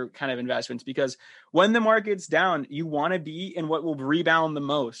riskier kind of investments, because when the market's down, you want to be in what will rebound the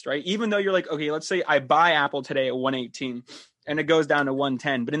most, right? Even though you're like, okay, let's say I buy Apple today at 118. And it goes down to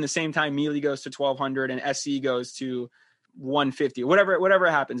 110, but in the same time, Mealy goes to 1200 and SE goes to 150, whatever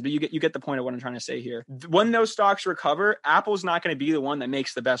happens. But you get the point of what I'm trying to say here. When those stocks recover, Apple's not going to be the one that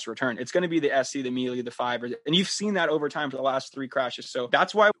makes the best return. It's going to be the SE, the Mealy, the Fiverr, and you've seen that over time for the last 3 crashes. So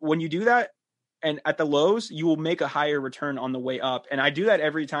that's why when you do that, and at the lows, you will make a higher return on the way up. And I do that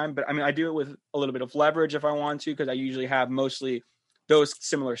every time, but I mean, I do it with a little bit of leverage if I want to, because I usually have mostly those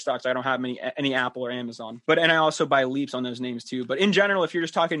similar stocks. I don't have any Apple or Amazon, and I also buy leaps on those names too. But in general, if you're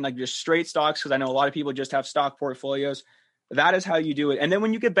just talking like just straight stocks, because I know a lot of people just have stock portfolios, that is how you do it. And then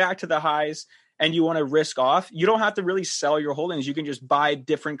when you get back to the highs and you want to risk off, you don't have to really sell your holdings. You can just buy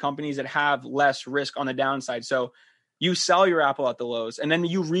different companies that have less risk on the downside. So you sell your Apple at the lows and then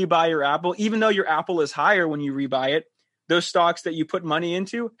you rebuy your Apple, even though your Apple is higher when you rebuy it. Those stocks that you put money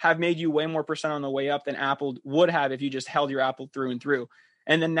into have made you way more percent on the way up than Apple would have if you just held your Apple through and through.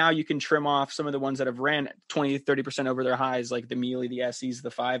 And then now you can trim off some of the ones that have ran 20, 30% over their highs, like the Mealy, the SEs,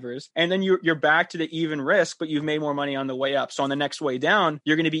 the Fiverrs. And then you're back to the even risk, but you've made more money on the way up. So on the next way down,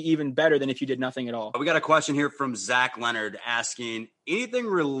 you're going to be even better than if you did nothing at all. We got a question here from Zach Leonard asking anything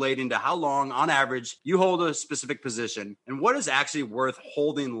relating to how long, on average, you hold a specific position and what is actually worth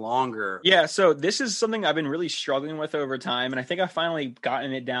holding longer. Yeah, so this is something I've been really struggling with over time. And I think I've finally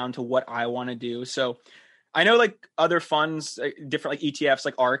gotten it down to what I want to do. So I know like other funds, different like ETFs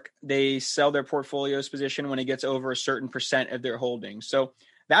like ARK, they sell their portfolio's position when it gets over a certain percent of their holdings. So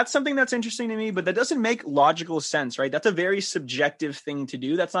that's something that's interesting to me, but that doesn't make logical sense, right? That's a very subjective thing to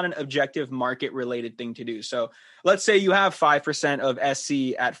do. That's not an objective market related thing to do. So let's say you have 5% of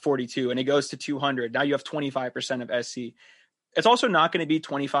SC at 42 and it goes to 200. Now you have 25% of SC. It's also not going to be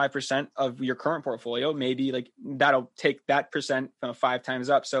 25% of your current portfolio. Maybe like that'll take that percent 5 times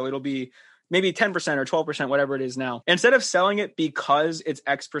up. So it'll be maybe 10% or 12%, whatever it is now. Instead of selling it because it's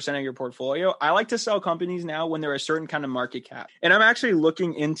X percent of your portfolio, I like to sell companies now when they're a certain kind of market cap. And I'm actually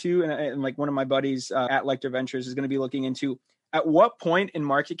looking into, and like one of my buddies at Lecter Ventures is going to be looking into, at what point in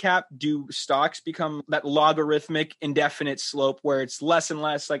market cap do stocks become that logarithmic indefinite slope where it's less and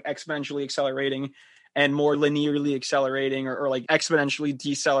less like exponentially accelerating and more linearly accelerating or like exponentially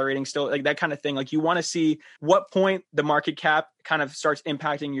decelerating still, like that kind of thing. Like you want to see what point the market cap kind of starts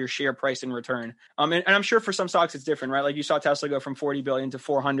impacting your share price in return. And I'm sure for some stocks it's different, right? Like you saw Tesla go from 40 billion to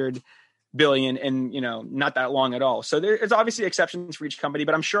 400 billion in, not that long at all. So there's obviously exceptions for each company,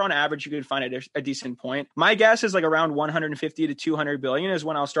 but I'm sure on average you could find a decent point. My guess is like around 150 to 200 billion is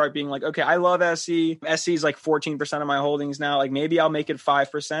when I'll start being like, okay, I love SE. SE is like 14% of my holdings now. Like maybe I'll make it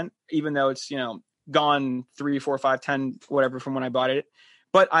 5%, even though it's, gone 3, 4, 5, 10, whatever from when I bought it.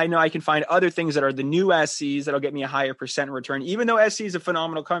 but I know I can find other things that are the new SCs that'll get me a higher percent return, even though SC is a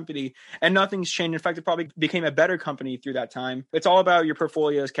phenomenal company and nothing's changed. In fact, it probably became a better company through that time. It's all about your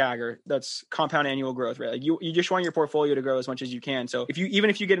portfolio's CAGR. That's compound annual growth, right? Like you just want your portfolio to grow as much as you can. So even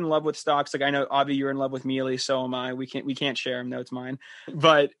if you get in love with stocks, like I know, Avi, you're in love with Mealy, so am I. We can't share them. No, it's mine.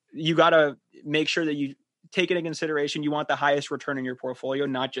 But you got to make sure that you take into consideration, you want the highest return in your portfolio,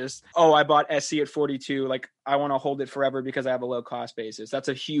 not just, oh, I bought SC at 42. Like I want to hold it forever because I have a low cost basis. That's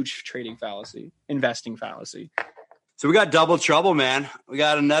a huge trading fallacy, investing fallacy. So we got double trouble, man. We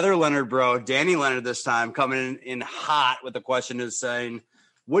got another Leonard bro, Danny Leonard this time, coming in hot with the question is saying,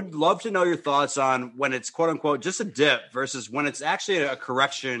 would love to know your thoughts on when it's quote unquote just a dip versus when it's actually a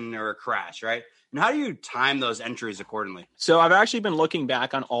correction or a crash, right? And how do you time those entries accordingly? So I've actually been looking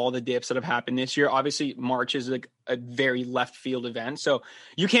back on all the dips that have happened this year. Obviously, March is like a very left field event. So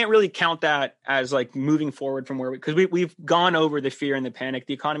you can't really count that as like moving forward from where because we've gone over the fear and the panic.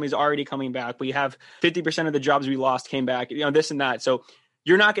 The economy is already coming back. We have 50% of the jobs we lost came back, this and that. So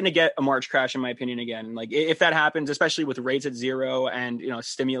you're not going to get a March crash, in my opinion, again. Like if that happens, especially with rates at zero and,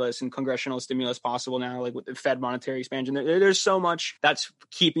 stimulus and congressional stimulus possible now, like with the Fed monetary expansion, there's so much that's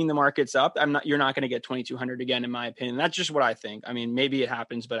keeping the markets up. You're not going to get 2,200 again, in my opinion. That's just what I think. I mean, maybe it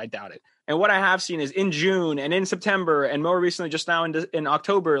happens, but I doubt it. And what I have seen is in June and in September and more recently, just now in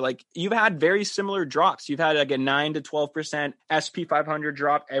October, like you've had very similar drops. You've had like a 9 to 12% SP 500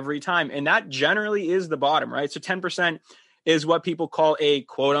 drop every time. And that generally is the bottom, right? So 10% is what people call a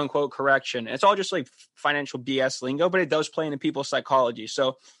quote unquote correction. It's all just like financial BS lingo, but it does play into people's psychology.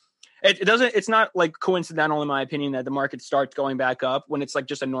 So it's not like coincidental, in my opinion, that the market starts going back up when it's like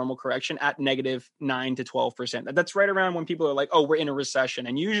just a normal correction at negative 9 to 12%. That's right around when people are like, oh, we're in a recession.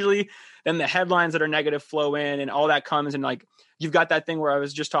 And usually then the headlines that are negative flow in and all that comes and like, you've got that thing where I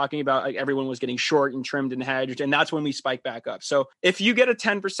was just talking about, like everyone was getting short and trimmed and hedged, and that's when we spike back up. So if you get a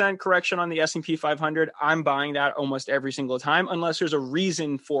 10% correction on the S&P 500, I'm buying that almost every single time, unless there's a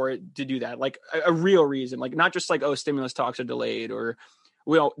reason for it to do that, like a real reason, like not just like, oh, stimulus talks are delayed or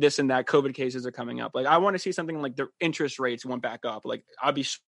this and that, COVID cases are coming up. Like I want to see something like the interest rates went back up. Like I'll be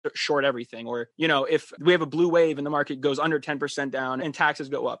short everything. Or, if we have a blue wave and the market goes under 10% down and taxes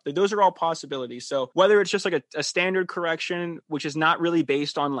go up, those are all possibilities. So whether it's just like a standard correction, which is not really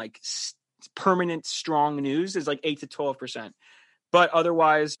based on like permanent strong news, is like 8 to 12%. But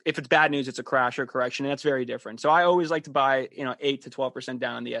otherwise, if it's bad news, it's a crash or correction, and that's very different. So I always like to buy, 8 to 12%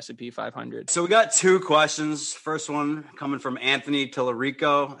 down on the S&P 500. So we got two questions. First one coming from Anthony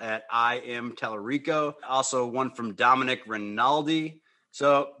Tellerico at I Am Tellerico. Also one from Dominic Rinaldi.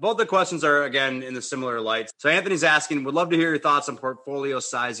 So both the questions are, again, in the similar lights. So Anthony's asking, would love to hear your thoughts on portfolio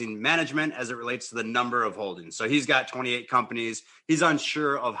sizing management as it relates to the number of holdings. So he's got 28 companies. He's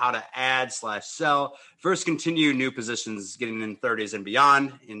unsure of how to add/sell. First, continue new positions, getting in 30s and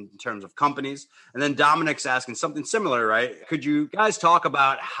beyond in terms of companies. And then Dominic's asking something similar, right? Could you guys talk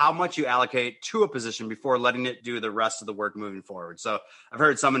about how much you allocate to a position before letting it do the rest of the work moving forward? So I've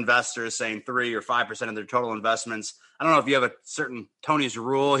heard some investors saying 3 or 5% of their total investments. I don't know if you have a certain Tony's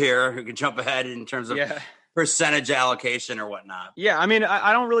rule here who can jump ahead in terms of percentage allocation or whatnot. Yeah. I mean,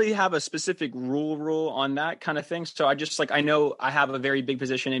 I don't really have a specific rule on that kind of thing. So I just I know I have a very big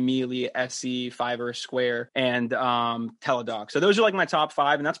position in Mealy, SC, Fiverr, Square, and Teladoc. So those are like my top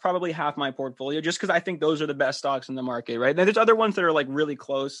 5. And that's probably half my portfolio just because I think those are the best stocks in the market, right? Then there's other ones that are like really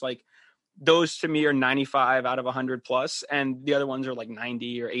close. Like those to me are 95 out of 100 plus. And the other ones are like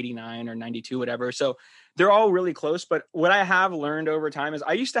 90 or 89 or 92, whatever. So they're all really close. But what I have learned over time is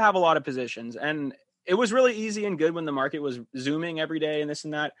I used to have a lot of positions, and it was really easy and good when the market was zooming every day and this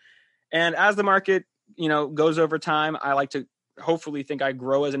and that. And as the market, goes over time, I like to hopefully think I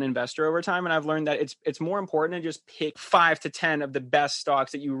grow as an investor over time. And I've learned that it's more important to just pick 5 to 10 of the best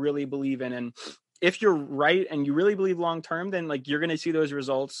stocks that you really believe in. And if you're right and you really believe long-term, then like you're going to see those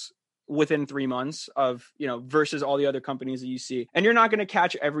results within 3 months of, versus all the other companies that you see. And you're not going to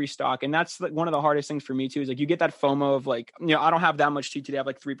catch every stock. And that's like one of the hardest things for me too, is like you get that FOMO of like, I don't have that much TTD. I have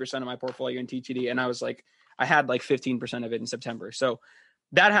like 3% of my portfolio in TTD. And I had like 15% of it in September. So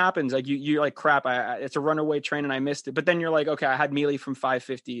that happens. Like you're like, crap, it's a runaway train and I missed it. But then you're like, okay, I had Mealy from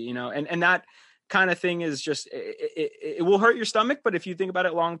 550, and that kind of thing is just, it will hurt your stomach. But if you think about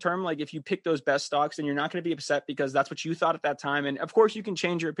it long-term, like if you pick those best stocks, then you're not going to be upset because that's what you thought at that time. And of course you can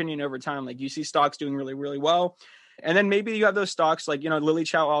change your opinion over time. Like you see stocks doing really, really well. And then maybe you have those stocks like, Lily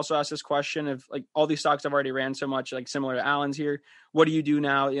Chow also asked this question of like all these stocks I've already ran so much, like similar to Alan's here. what do you do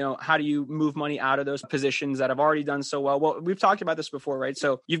now? How do you move money out of those positions that have already done so well? Well, we've talked about this before, right?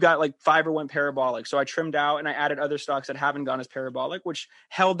 So you've got like Fiverr went parabolic. So I trimmed out and I added other stocks that haven't gone as parabolic, which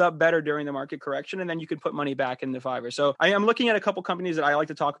held up better during the market correction. And then you could put money back into Fiverr. So I am looking at a couple companies that I like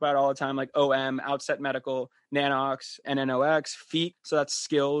to talk about all the time, like OM, Outset Medical, Nanox, NNOX, Feet. So that's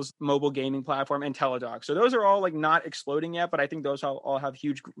Skills, mobile gaming platform, and Teladoc. So those are all like not exploding yet, but I think those all have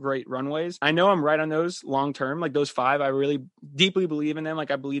huge, great runways. I know I'm right on those long term, like those 5. I really deeply believe in them.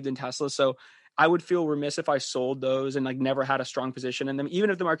 Like I believed in Tesla. So I would feel remiss if I sold those and like never had a strong position in them, even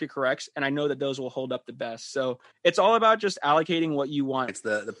if the market corrects. And I know that those will hold up the best. So it's all about just allocating what you want. It's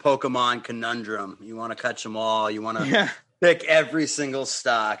the Pokemon conundrum. You want to catch them all. You want to pick every single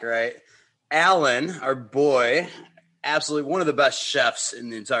stock, right? Alan, our boy, absolutely one of the best chefs in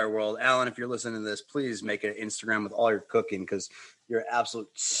the entire world. Alan, if you're listening to this, please make an Instagram with all your cooking because you're an absolute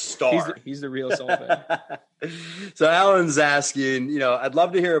star. He's the real Solveig. So Alan's asking, I'd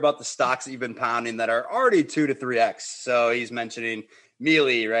love to hear about the stocks that you've been pounding that are already 2 to 3x. So he's mentioning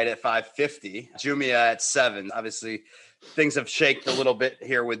Mealy right at 550, Jumia at 7. Obviously, things have shaked a little bit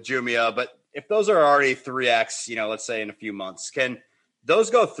here with Jumia, but if those are already 3x, let's say in a few months, can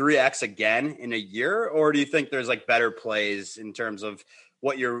those go 3x again in a year? Or do you think there's like better plays in terms of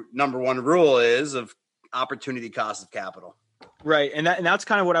what your number one rule is of opportunity cost of capital? Right. And that's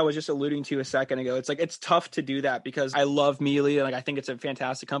kind of what I was just alluding to a second ago. It's like, it's tough to do that because I love Mealy. Like, I think it's a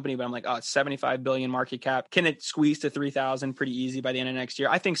fantastic company, but I'm like, it's 75 billion market cap. Can it squeeze to 3,000 pretty easy by the end of next year?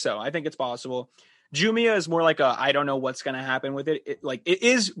 I think so. I think it's possible. Jumia is more like I don't know what's going to happen with it. It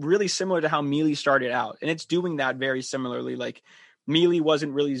is really similar to how Mealy started out, and it's doing that very similarly. Like, Mealy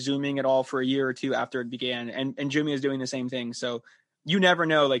wasn't really zooming at all for a year or two after it began, and Jumia is doing the same thing. So you never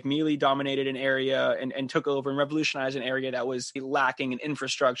know. Like, Mealy dominated an area and took over and revolutionized an area that was lacking in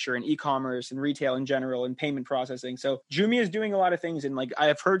infrastructure and e-commerce and retail in general and payment processing. So Jumia is doing a lot of things. And like, I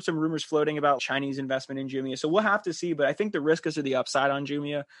have heard some rumors floating about Chinese investment in Jumia. So we'll have to see, but I think the risk is to the upside on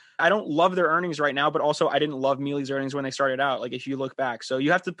Jumia. I don't love their earnings right now, but also I didn't love Mealy's earnings when they started out. Like, if you look back, so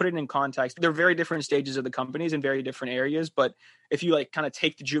you have to put it in context. They're very different stages of the companies in very different areas. But if you like kind of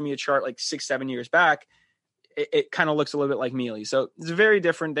take the Jumia chart like 6-7 years back, it kind of looks a little bit like Mealy. So it's very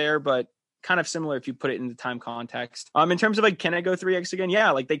different there, but kind of similar if you put it in the time context. In terms of like, can I go 3x again?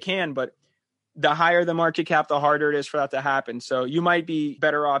 Yeah, like they can, but the higher the market cap, the harder it is for that to happen. So you might be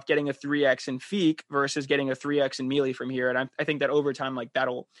better off getting a 3x in Feek versus getting a 3x in Mealy from here. And I think that over time, like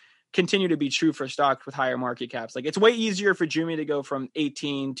that'll continue to be true for stocks with higher market caps. Like, it's way easier for Jumia to go from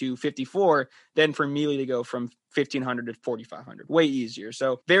 18 to 54 than for Mealy to go from 1,500 to 4,500. Way easier.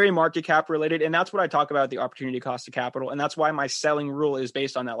 So very market cap related. And that's what I talk about, the opportunity cost of capital. And that's why my selling rule is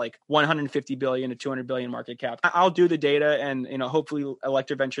based on that, like 150 billion to 200 billion market cap. I'll do the data and, hopefully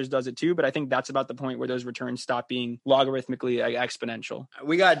Electra Ventures does it too. But I think that's about the point where those returns stop being logarithmically exponential.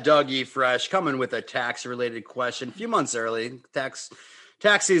 We got Doug E. Fresh coming with a tax related question a few months early.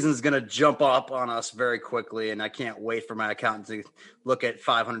 Tax season is going to jump up on us very quickly, and I can't wait for my accountant to look at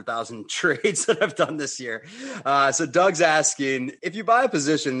 500,000 trades that I've done this year. So Doug's asking, if you buy a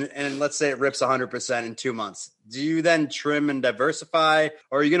position and let's say it rips 100% in 2 months, do you then trim and diversify,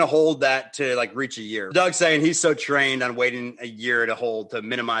 or are you going to hold that to like reach a year? Doug's saying he's so trained on waiting a year to hold to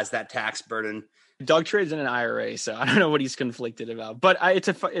minimize that tax burden. Doug trades in an IRA, so I don't know what he's conflicted about. But it's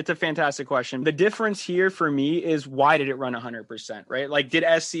a fantastic question. The difference here for me is, why did it run 100%, right? Like, did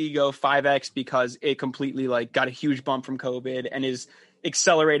SC go 5x because it completely like got a huge bump from COVID and is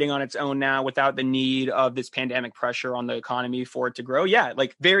accelerating on its own now without the need of this pandemic pressure on the economy for it to grow? Yeah,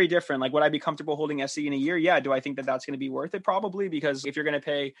 like very different. Like, would I be comfortable holding SC in a year? Yeah. Do I think that that's going to be worth it? Probably, because if you're going to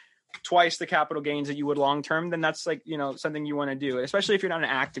pay twice the capital gains that you would long term, then that's like, something you want to do, especially if you're not an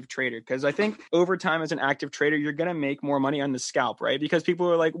active trader. Because I think over time as an active trader, you're going to make more money on the scalp, right? Because people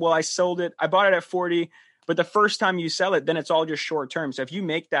are like, well, I bought it at 40, but the first time you sell it, then it's all just short term. So if you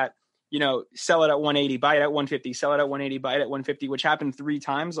make that, sell it at 180, buy it at 150, sell it at 180, buy it at 150, which happened 3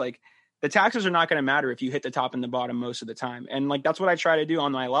 times, like the taxes are not going to matter if you hit the top and the bottom most of the time. And like, that's what I try to do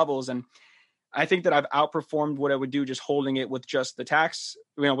on my levels. And I think that I've outperformed what I would do just holding it with just the tax,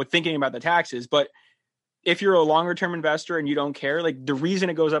 with thinking about the taxes. But if you're a longer term investor and you don't care, like the reason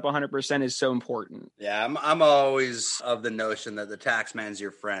it goes up 100% is so important. Yeah, I'm always of the notion that the tax man's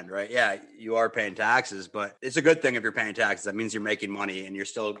your friend, right? Yeah, you are paying taxes, but it's a good thing if you're paying taxes. That means you're making money and you're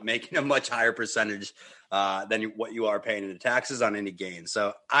still making a much higher percentage than what you are paying in the taxes on any gain.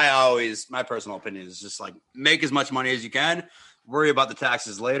 So my personal opinion is just like, make as much money as you can. Worry about the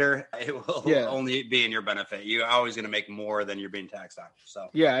taxes later. It will only be in your benefit. You're always going to make more than you're being taxed on. So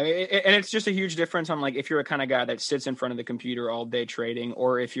yeah, and it's just a huge difference on like if you're a kind of guy that sits in front of the computer all day trading,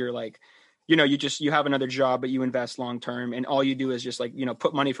 or if you're like you have another job, but you invest long-term, and all you do is just like,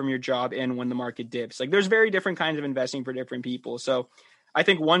 put money from your job in when the market dips. Like there's very different kinds of investing for different people. So I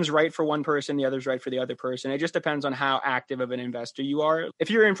think one's right for one person, the other's right for the other person. It just depends on how active of an investor you are. If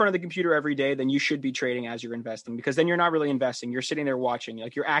you're in front of the computer every day, then you should be trading as you're investing, because then you're not really investing. You're sitting there watching,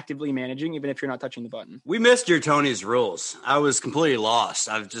 like you're actively managing, even if you're not touching the button. We missed your Tony's rules. I was completely lost.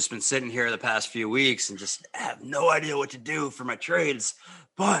 I've just been sitting here the past few weeks and just have no idea what to do for my trades.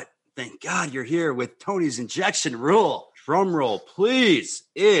 But thank God you're here with Tony's injection rule. Drum roll, please,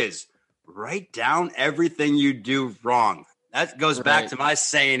 is write down everything you do wrong. That goes back to my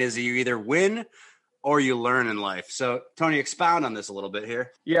saying is you either win or you learn in life. So, Tony, expound on this a little bit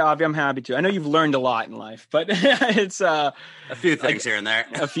here. Yeah, Avi, I'm happy to. I know you've learned a lot in life, but it's a few things here and there.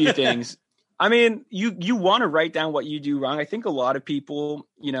 A few things. I mean, you want to write down what you do wrong. I think a lot of people,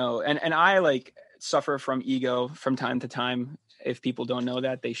 and I like suffer from ego from time to time. If people don't know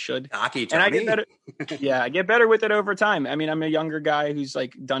that, they should. Hockey, and I get better. Yeah, I get better with it over time. I mean, I'm a younger guy who's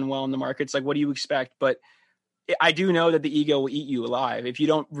like done well in the markets. Like, what do you expect? But I do know that the ego will eat you alive if you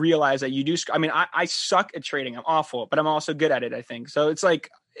don't realize that you do. I mean, I suck at trading. I'm awful, but I'm also good at it, I think. So it's like,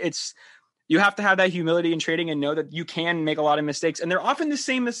 you have to have that humility in trading and know that you can make a lot of mistakes. And they're often the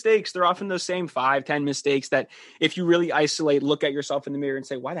same mistakes. They're often those same 5-10 mistakes that if you really isolate, look at yourself in the mirror and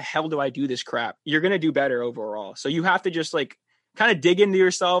say, why the hell do I do this crap? You're going to do better overall. So you have to just like kind of dig into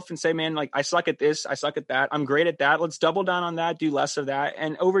yourself and say, man, like I suck at this. I suck at that. I'm great at that. Let's double down on that. Do less of that.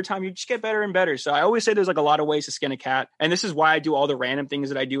 And over time, you just get better and better. So I always say there's like a lot of ways to skin a cat. And this is why I do all the random things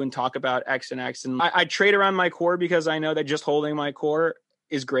that I do and talk about X and X. And I trade around my core because I know that just holding my core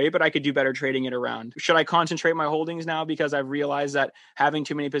is great, but I could do better trading it around. Should I concentrate my holdings now because I've realized that having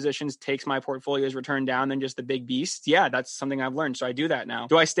too many positions takes my portfolio's return down than just the big beasts? Yeah, that's something I've learned. So I do that now.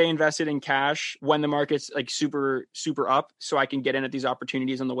 Do I stay invested in cash when the market's like super, super up so I can get in at these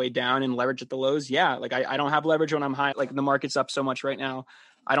opportunities on the way down and leverage at the lows? Yeah, like I don't have leverage when I'm high. Like the market's up so much right now.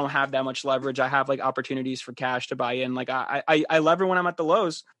 I don't have that much leverage. I have like opportunities for cash to buy in. Like I lever when I'm at the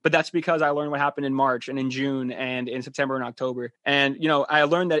lows, but that's because I learned what happened in March and in June and in September and October. And, I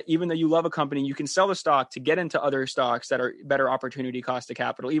learned that even though you love a company, you can sell the stock to get into other stocks that are better opportunity cost of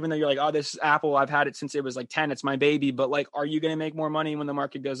capital. Even though you're like, oh, this is Apple. I've had it since it was like 10. It's my baby. But like, are you going to make more money when the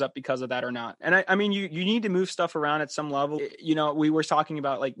market goes up because of that or not? And I mean, you need to move stuff around at some level. We were talking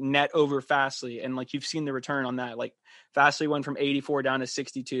about like net over Fastly, and like you've seen the return on that. Like Fastly went from 84 down to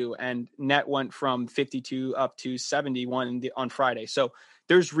 62, and net went from 52 up to 71 on Friday. So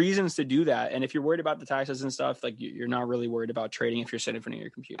there's reasons to do that. And if you're worried about the taxes and stuff, like you're not really worried about trading if you're sitting in front of your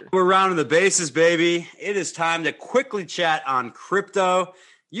computer. We're rounding the bases, baby. It is time to quickly chat on crypto.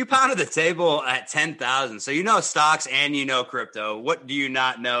 You pounded the table at 10,000. So you know stocks and you know crypto. What do you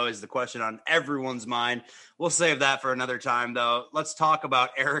not know is the question on everyone's mind. We'll save that for another time, though. Let's talk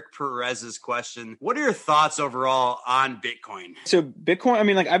about Eric Perez's question. What are your thoughts overall on Bitcoin? So Bitcoin, I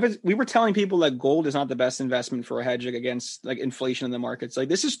mean, we were telling people that gold is not the best investment for a hedge against like inflation in the markets. Like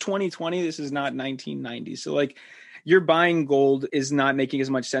this is 2020. This is not 1990. So like you're buying gold is not making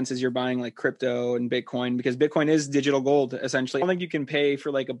as much sense as you're buying like crypto and Bitcoin, because Bitcoin is digital gold, essentially. I don't think you can pay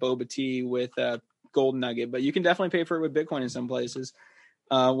for like a boba tea with a gold nugget, but you can definitely pay for it with Bitcoin in some places.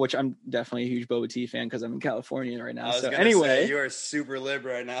 Which I'm definitely a huge boba tea fan because I'm in California right now. So anyway, you are super lib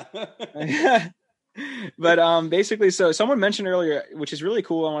right now. But basically, so someone mentioned earlier, which is really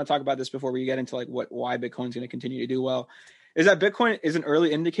cool. I want to talk about this before we get into like why Bitcoin's going to continue to do well. Is that Bitcoin is an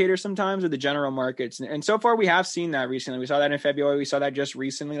early indicator sometimes of the general markets. And so far we have seen that recently. We saw that in February. We saw that just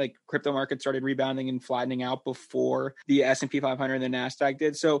recently, like crypto markets started rebounding and flattening out before the S&P 500 and the NASDAQ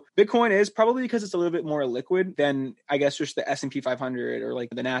did. So Bitcoin is probably because it's a little bit more liquid than I guess just the S&P 500 or like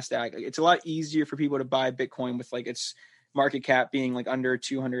the NASDAQ. It's a lot easier for people to buy Bitcoin with like its market cap being like under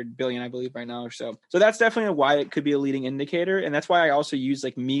 200 billion, I believe right now or so. So that's definitely why it could be a leading indicator. And that's why I also use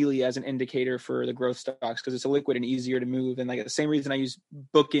like Mealy as an indicator for the growth stocks, because it's a liquid and easier to move. And like the same reason I use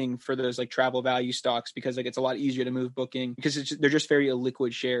Booking for those like travel value stocks, because like it's a lot easier to move Booking because they're just very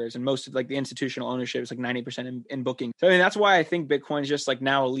illiquid shares. And most of like the institutional ownership is like 90% in Booking. So I mean, that's why I think Bitcoin is just like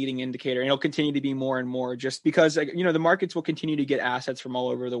now a leading indicator, and it'll continue to be more and more just because like, the markets will continue to get assets from all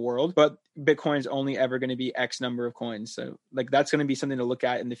over the world, but Bitcoin is only ever going to be X number of coins. So like that's going to be something to look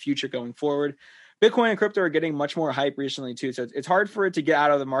at in the future going forward. Bitcoin and crypto are getting much more hype recently too. So it's hard for it to get out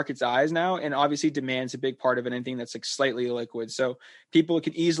of the market's eyes now. And obviously demand's a big part of anything that's like slightly liquid. So people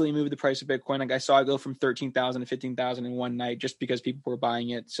can easily move the price of Bitcoin. Like I saw it go from 13,000 to 15,000 in one night just because people were buying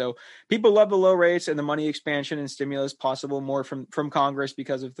it. So people love the low rates and the money expansion and stimulus possible more from Congress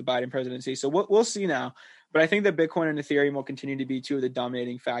because of the Biden presidency. So we'll see now. But I think that Bitcoin and Ethereum will continue to be two of the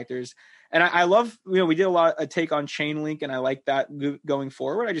dominating factors. And I love, we did a take on Chainlink, and I like that going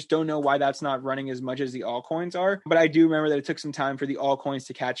forward. I just don't know why that's not running as much as the altcoins are. But I do remember that it took some time for the altcoins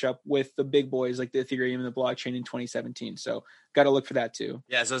to catch up with the big boys like the Ethereum and the blockchain in 2017. So got to look for that too.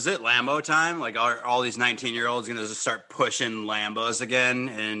 Yeah. So is it Lambo time? Like, are all these 19-year-olds going to just start pushing Lambos again?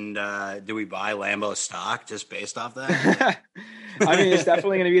 And do we buy Lambo stock just based off that? I mean, it's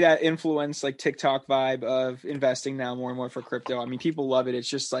definitely going to be that influence, like TikTok vibe of investing now more and more for crypto. I mean, people love it. It's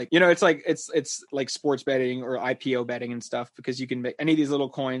just like, it's like sports betting or IPO betting and stuff, because you can make any of these little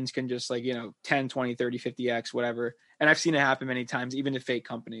coins can just 10, 20, 30, 50x, whatever. And I've seen it happen many times, even to fake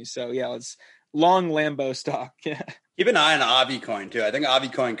companies. So yeah, let's long Lambo stock. Yeah. Keep an eye on AviCoin too. I think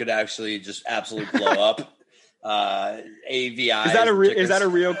AviCoin could actually just absolutely blow up. AVI. Is that a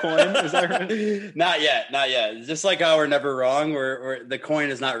real coin? Is that right? Not yet. Just like how we're never wrong, we're the coin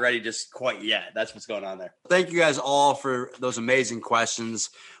is not ready just quite yet. That's what's going on there. Thank you guys all for those amazing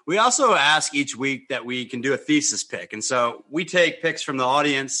questions. We also ask each week that we can do a thesis pick. And so we take picks from the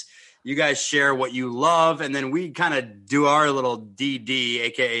audience. You guys share what you love, and then we kind of do our little DD,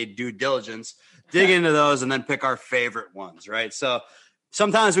 aka due diligence, dig into those, and then pick our favorite ones, right? So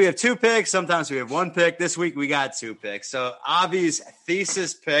sometimes we have 2 picks. Sometimes we have 1 pick. This week we got 2 picks. So Avi's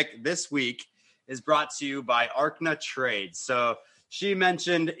thesis pick this week is brought to you by Arkna Trades. So she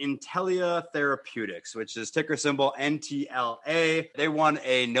mentioned Intellia Therapeutics, which is ticker symbol NTLA. They won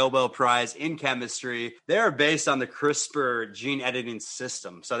a Nobel Prize in chemistry. They are based on the CRISPR gene editing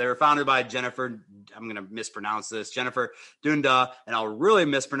system. So they were founded by Jennifer, I'm going to mispronounce this, Jennifer Dunda, and I'll really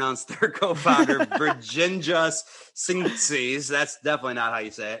mispronounce their co-founder, Virginijus Sinxes. That's definitely not how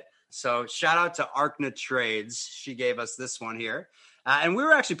you say it. So shout out to Arkna Trades. She gave us this one here. And we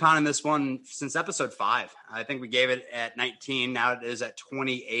were actually pounding this one since episode 5. I think we gave it at 19. Now it is at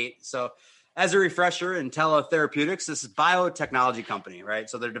 28. So as a refresher, Intellia Therapeutics, this is a biotechnology company, right?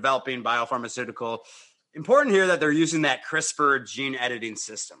 So they're developing biopharmaceutical. Important here that they're using that CRISPR gene editing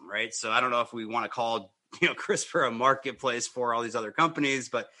system, right? So I don't know if we want to call CRISPR a marketplace for all these other companies,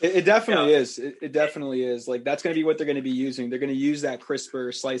 but it definitely is. It definitely is. Like, that's going to be what they're going to be using. They're going to use that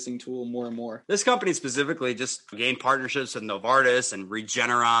CRISPR slicing tool more and more. This company specifically just gained partnerships with Novartis and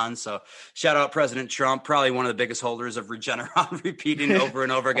Regeneron. So shout out President Trump, probably one of the biggest holders of Regeneron, repeating over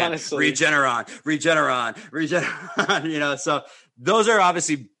and over again, Regeneron. So those are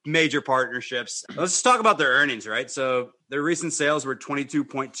obviously major partnerships. Let's just talk about their earnings, right? So their recent sales were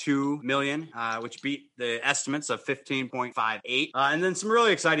 22.2 million, which beat the estimates of 15.58. And then some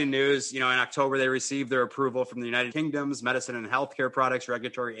really exciting news. In October, they received their approval from the United Kingdom's Medicine and Healthcare Products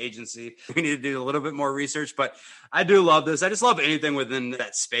Regulatory Agency. We need to do a little bit more research, but I do love this. I just love anything within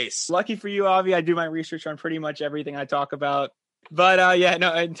that space. Lucky for you, Avi, I do my research on pretty much everything I talk about. But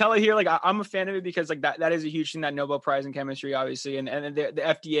Intellia here, I'm a fan of it because that is a huge thing, that Nobel Prize in chemistry, obviously, and the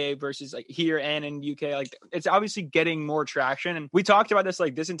FDA versus here and in UK, it's obviously getting more traction. And we talked about this,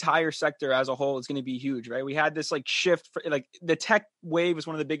 this entire sector as a whole is going to be huge, right? We had this shift for, the tech wave was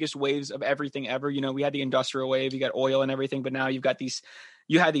one of the biggest waves of everything ever. We had the industrial wave, you got oil and everything, but now you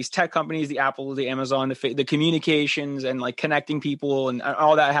had these tech companies, the Apple, the Amazon, the communications and connecting people, and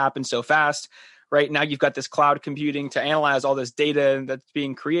all that happened so fast. Right now, you've got this cloud computing to analyze all this data that's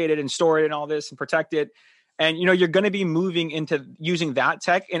being created and stored and all this and protect it. And, you're going to be moving into using that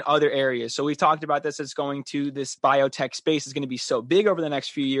tech in other areas. So we've talked about this. It's going to this biotech space is going to be so big over the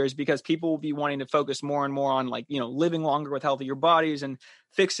next few years because people will be wanting to focus more and more on living longer with healthier bodies and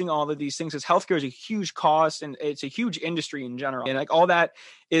fixing all of these things, because healthcare is a huge cost and it's a huge industry in general. And all that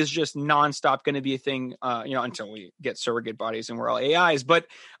is just nonstop going to be a thing, until we get surrogate bodies and we're all AIs. But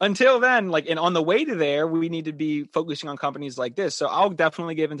until then, and on the way to there, we need to be focusing on companies like this. So I'll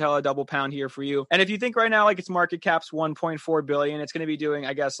definitely give Intel a double pound here for you. And if you think right now, its market cap's 1.4 billion, it's going to be doing,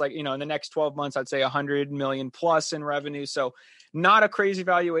 I guess, in the next 12 months, I'd say 100 million plus in revenue. So not a crazy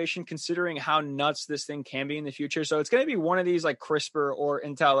valuation considering how nuts this thing can be in the future. So it's going to be one of these CRISPR or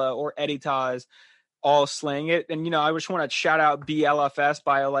Intellia or Editas all slaying it. And, I just want to shout out BLFS,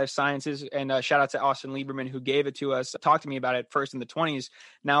 BioLife Sciences, and shout out to Austin Lieberman, who gave it to us, talked to me about it first in the 20s,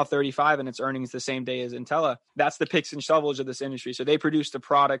 now 35, and its earnings the same day as Intellia. That's the picks and shovels of this industry. So they produce the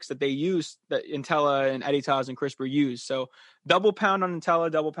products that they use, that Intellia and Editas and CRISPR use. So double pound on Intellia,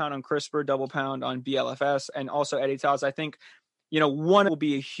 double pound on CRISPR, double pound on BLFS, and also Editas. I think, one will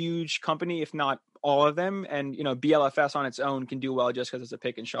be a huge company, if not all of them. And, BLFS on its own can do well just because it's a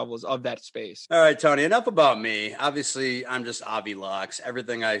pick and shovels of that space. All right, Tony, enough about me. Obviously, I'm just Avi Locks.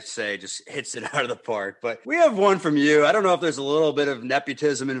 Everything I say just hits it out of the park. But we have one from you. I don't know if there's a little bit of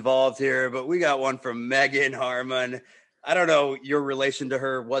nepotism involved here, but we got one from Megan Harmon. I don't know your relation to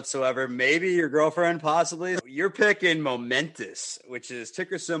her whatsoever. Maybe your girlfriend, possibly. You're picking Momentous, which is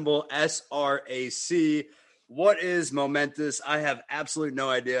ticker symbol SRAC. What is Momentous? I have absolutely no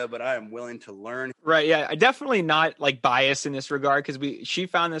idea, but I am willing to learn. Right. Yeah. I definitely not like biased in this regard because she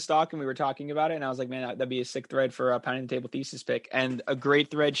found this stock and we were talking about it. And I was like, man, that'd be a sick thread for a Pounding the Table thesis pick, and a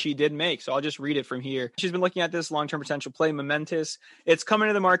great thread she did make. So I'll just read it from here. She's been looking at this long-term potential play, Momentous. It's coming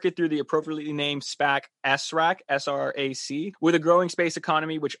to the market through the appropriately named SPAC SRAC, SRAC, with a growing space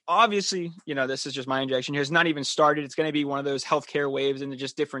economy, which obviously, this is just my injection here, has not even started. It's going to be one of those healthcare waves into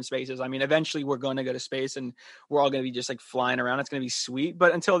just different spaces. I mean, eventually we're going to go to space and we're all going to be just like flying around. It's going to be sweet.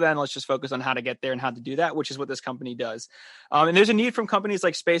 But until then, let's just focus on how to get there and how to do that, which is what this company does. And there's a need from companies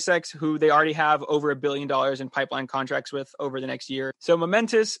like SpaceX, who they already have over $1 billion in pipeline contracts with over the next year. So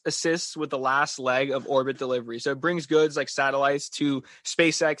Momentous assists with the last leg of orbit delivery. So it brings goods like satellites to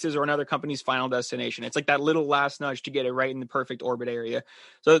SpaceX's or another company's final destination. It's like that little last nudge to get it right in the perfect orbit area.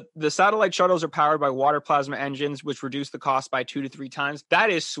 So the satellite shuttles are powered by water plasma engines, which reduce the cost by 2 to 3 times.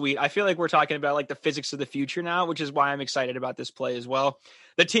 That is sweet. I feel like we're talking about like the physics of the future now, which is why I'm excited about this play as well.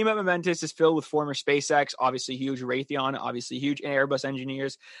 The team at Momentous is filled with former SpaceX, obviously huge, Raytheon, obviously huge, and Airbus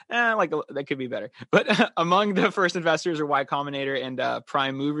engineers. That could be better. But among the first investors are Y Combinator and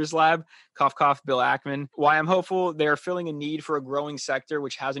Prime Movers Lab, cough, Bill Ackman. Why I'm hopeful, they're filling a need for a growing sector,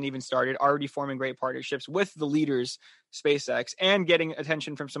 which hasn't even started, already forming great partnerships with the leaders, SpaceX, and getting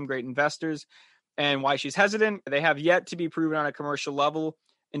attention from some great investors. And why she's hesitant, they have yet to be proven on a commercial level.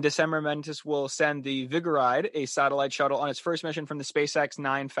 In December, Momentous will send the Vigoride, a satellite shuttle, on its first mission from the SpaceX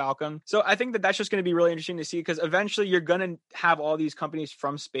 9 Falcon. So I think that that's just going to be really interesting to see, because eventually you're going to have all these companies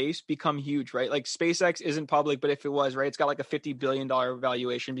from space become huge, right? Like SpaceX isn't public, but if it was, right, it's got like a $50 billion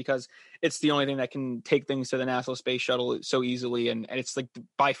valuation because it's the only thing that can take things to the NASA space shuttle so easily. And it's like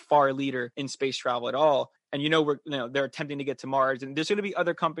by far leader in space travel at all. And they're attempting to get to Mars, and there's going to be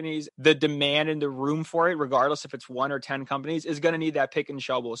other companies. The demand and the room for it, regardless if it's 1 or 10 companies, is going to need that pick and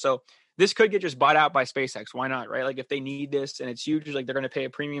shovel. So this could get just bought out by SpaceX. Why not, right? Like if they need this and it's huge, like they're going to pay a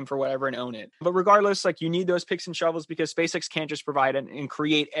premium for whatever and own it. But regardless, like you need those picks and shovels because SpaceX can't just provide and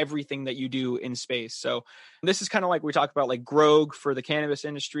create everything that you do in space. So this is kind of like we talk about like Grog for the cannabis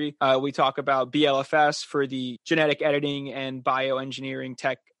industry. We talk about BLFS for the genetic editing and bioengineering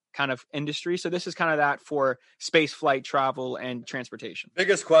tech kind of industry. So this is kind of that for space flight travel and transportation.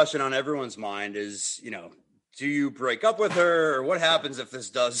 Biggest question on everyone's mind is, do you break up with her, or what happens if this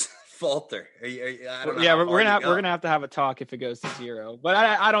does falter? I don't know. Yeah, we're gonna have to have a talk if it goes to zero, but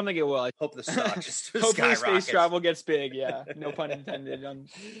I don't think it will. I hope the stock just hopefully space travel gets big. Yeah, no pun intended on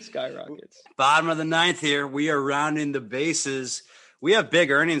skyrockets. Bottom of the 9th here. We are rounding the bases. We have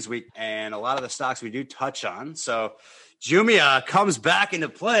big earnings week, and a lot of the stocks we do touch on. So Jumia comes back into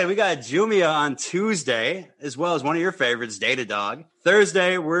play. We got Jumia on Tuesday, as well as one of your favorites, Datadog.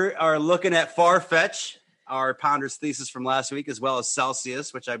 Thursday, we are looking at Farfetch, our Pounders thesis from last week, as well as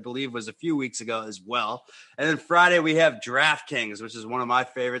Celsius, which I believe was a few weeks ago as well. And then Friday, we have DraftKings, which is one of my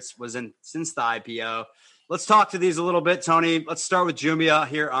favorites, since the IPO. Let's talk to these a little bit, Tony. Let's start with Jumia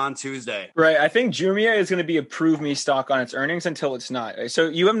here on Tuesday. Right. I think Jumia is going to be a prove me stock on its earnings until it's not. Right? So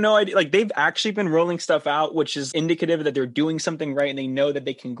you have no idea. Like they've actually been rolling stuff out, which is indicative that they're doing something right and they know that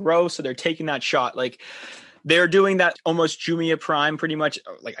they can grow. So they're taking that shot. Like they're doing that almost Jumia Prime, pretty much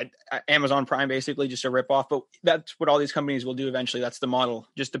like Amazon Prime, basically just a ripoff. But that's what all these companies will do eventually. That's the model,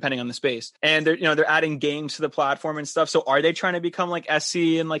 just depending on the space. And they're adding games to the platform and stuff. So are they trying to become like SC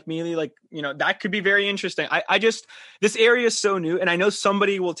and like Mealy? Like, that could be very interesting. This area is so new, and I know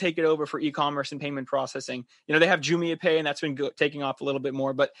somebody will take it over for e-commerce and payment processing. They have Jumia Pay, and that's been taking off a little bit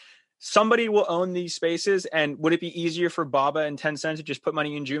more, but somebody will own these spaces. And would it be easier for Baba and Tencent to just put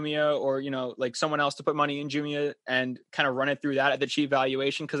money in Jumia, or, like someone else to put money in Jumia and kind of run it through that at the cheap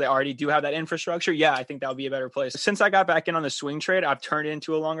valuation because they already do have that infrastructure? Yeah, I think that would be a better place. Since I got back in on the swing trade, I've turned it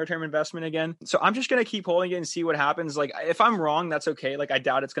into a longer term investment again. So I'm just going to keep holding it and see what happens. Like if I'm wrong, that's okay. Like I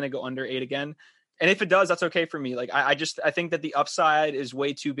doubt it's going to go under 8 again. And if it does, that's okay for me. Like I think that the upside is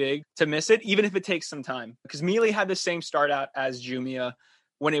way too big to miss it, even if it takes some time. Because Mealy had the same start out as Jumia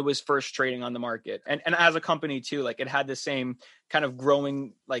when it was first trading on the market. And as a company too, like it had the same kind of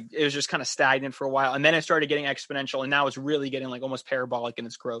growing, like it was just kind of stagnant for a while. And then it started getting exponential, and now it's really getting like almost parabolic in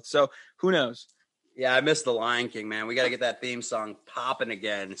its growth. So who knows? Yeah, I missed the Lion King, man. We got to get that theme song popping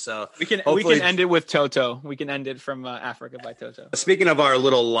again. So we can end it with Toto. We can end it from Africa by Toto. Speaking of our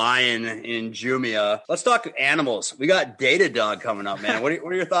little lion in Jumia, let's talk animals. We got Datadog coming up, man. What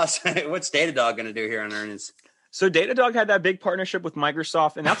are your thoughts? What's Datadog going to do here on earnings? So Datadog had that big partnership with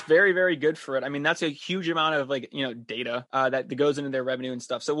Microsoft, and that's very, very good for it. I mean, that's a huge amount of data that goes into their revenue and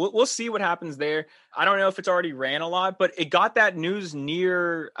stuff. So we'll see what happens there. I don't know if it's already ran a lot, but it got that news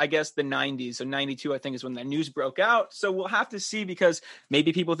near, I guess, the 90s. So 92, I think, is when that news broke out. So we'll have to see, because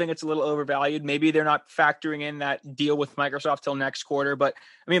maybe people think it's a little overvalued. Maybe they're not factoring in that deal with Microsoft till next quarter. But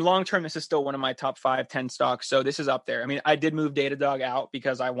I mean, long term, this is still one of my top 5-10 stocks. So this is up there. I mean, I did move Datadog out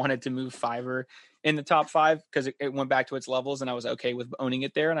because I wanted to move Fiverr in the top 5 because it went back to its levels and I was okay with owning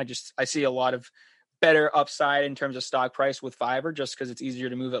it there. And I see a lot of better upside in terms of stock price with Fiverr, just because it's easier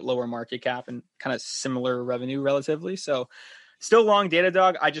to move at lower market cap and kind of similar revenue relatively. So still long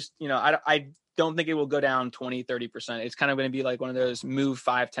Datadog. I don't think it will go down 20-30%. It's kind of going to be like one of those move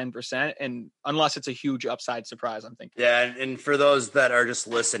 5-10%, and unless it's a huge upside surprise, I'm thinking. Yeah, and for those that are just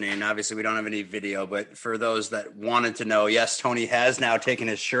listening, obviously we don't have any video, but for those that wanted to know, yes, Tony has now taken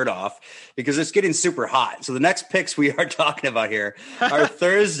his shirt off because it's getting super hot. So the next picks we are talking about here are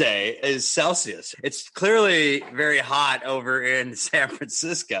Thursday is Celsius. It's clearly very hot over in San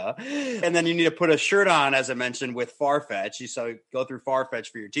Francisco. And then you need to put a shirt on, as I mentioned, with Farfetch. You so go through Farfetch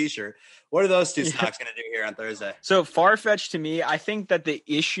for your t-shirt. What are those two stocks going to do here on Thursday? So Farfetch, to me, I think that the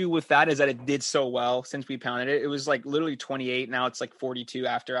issue with that is that it did so well since we pounded it. It was like literally 28. Now it's like 42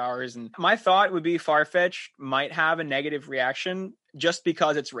 after hours. And my thought would be Farfetch might have a negative reaction just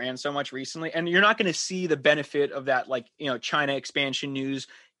because it's ran so much recently. And you're not going to see the benefit of that, China expansion news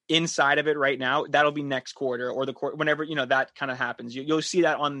inside of it right now. That'll be next quarter or the quarter, whenever, that kind of happens. You'll see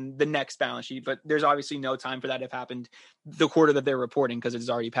that on the next balance sheet, but there's obviously no time for that to have happened the quarter that they're reporting because it's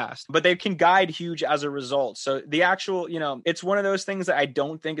already passed. But they can guide huge as a result. So the actual, it's one of those things that I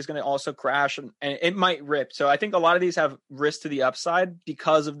don't think is going to also crash and it might rip. So I think a lot of these have risk to the upside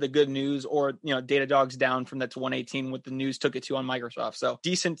because of the good news, or, Datadog's down from that to 118 with the news took it to on Microsoft. So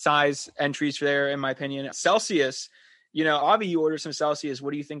decent size entries there, in my opinion. Celsius, Avi, you ordered some Celsius.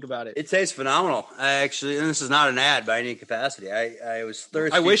 What do you think about it? It tastes phenomenal. And this is not an ad by any capacity. I was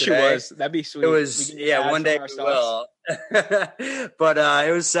thirsty. I wish today. It was. That'd be sweet. It was, one day we will. But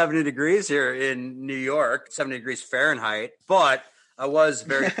it was 70 degrees here in New York, 70 degrees Fahrenheit. But I was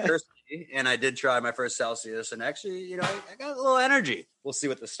very thirsty, and I did try my first Celsius. And actually, I got a little energy. We'll see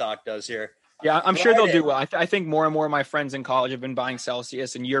what the stock does here. Yeah, I'm sure they'll do well. I think more and more of my friends in college have been buying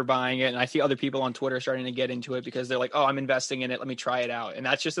Celsius, and you're buying it. And I see other people on Twitter starting to get into it because they're like, oh, I'm investing in it. Let me try it out. And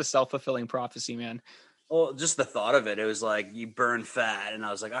that's just a self-fulfilling prophecy, man. Well, just the thought of it was like you burn fat. And I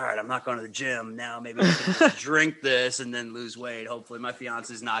was like, all right, I'm not going to the gym now. Maybe I can just drink this and then lose weight. Hopefully my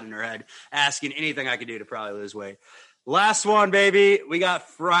fiance's nodding her head, asking anything I could do to probably lose weight. Last one, baby. We got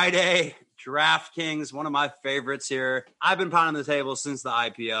Friday. DraftKings, one of my favorites here. I've been pounding the table since the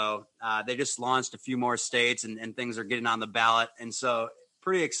IPO. They just launched a few more states and things are getting on the ballot. And so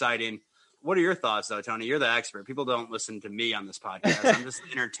pretty exciting. What are your thoughts, though, Tony? You're the expert. People don't listen to me on this podcast. I'm just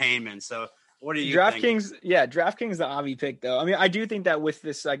entertainment. So what do you DraftKings, think? Yeah, DraftKings, the Avi pick, though. I mean, I do think that with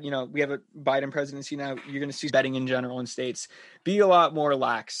this, we have a Biden presidency now, you're going to see betting in general in states be a lot more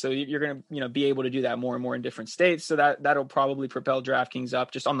lax. So you're going to, be able to do that more and more in different states. So that'll probably propel DraftKings up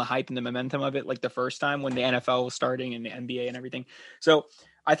just on the hype and the momentum of it, like the first time when the NFL was starting and the NBA and everything. So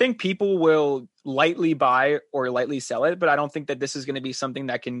I think people will lightly buy or lightly sell it, but I don't think that this is going to be something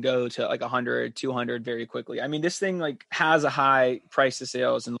that can go to like 100, 200 very quickly. I mean, this thing has a high price to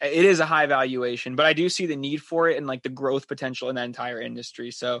sales and it is a high valuation, but I do see the need for it and the growth potential in that entire industry.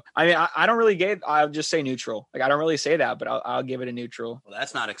 So, I mean, I don't really I'll just say neutral. I don't really say that, but I'll give it a neutral. Well,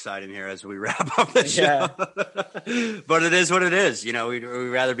 that's not exciting here as we wrap up the show, but it is what it is. We'd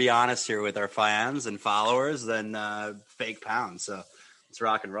rather be honest here with our fans and followers than fake pounds. So let's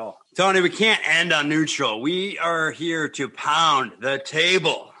rock and roll. Tony, we can't end on neutral. We are here to pound the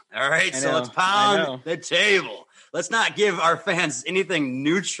table. All right, so let's pound the table. Let's not give our fans anything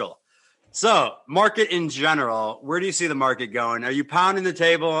neutral. So market in general, where do you see the market going? Are you pounding the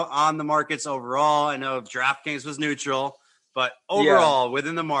table on the markets overall? I know DraftKings was neutral, but overall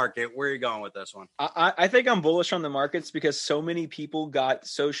within the market, where are you going with this one? I think I'm bullish on the markets because so many people got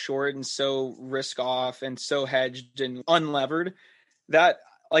so short and so risk off and so hedged and unlevered that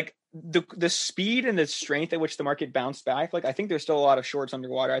the speed and the strength at which the market bounced back, I think there's still a lot of shorts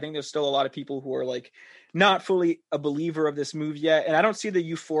underwater. I think there's still a lot of people who are not fully a believer of this move yet. And I don't see the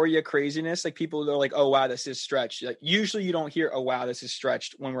euphoria craziness. People are like, oh, wow, this is stretched. Usually you don't hear, oh, wow, this is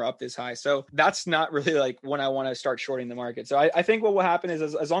stretched when we're up this high. So that's not really when I want to start shorting the market. So I think what will happen is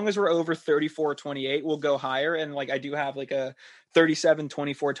as long as we're over 34.28, we'll go higher. And I do have a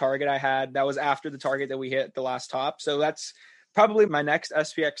 37.24 target I had. That was after the target that we hit the last top. So that's probably my next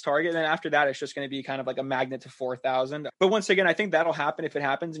SPX target. And then after that, it's just going to be kind of like a magnet to 4,000. But once again, I think that'll happen if it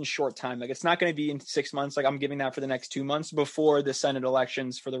happens in short time. Like it's not going to be in 6 months. Like I'm giving that for the next 2 months before the Senate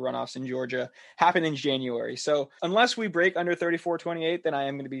elections for the runoffs in Georgia happen in January. So unless we break under 34.28, then I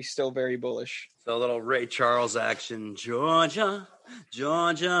am going to be still very bullish. So a little Ray Charles action. Georgia.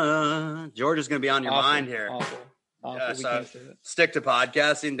 Georgia's going to be on your mind here. Awful. So stick to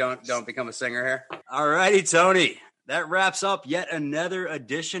podcasting. Don't become a singer here. All righty, Tony. That wraps up yet another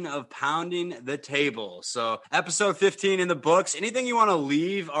edition of Pounding the Table. So episode 15 in the books. Anything you want to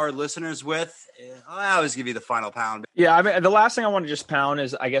leave our listeners with? I always give you the final pound. Yeah, I mean, the last thing I want to just pound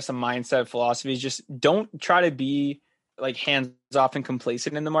is, I guess, a mindset philosophy is just don't try to be like hands off and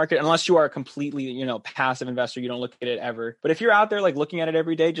complacent in the market unless you are a completely, passive investor. You don't look at it ever. But if you're out there like looking at it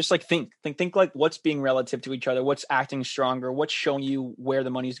every day, just like think like what's being relative to each other, what's acting stronger, what's showing you where the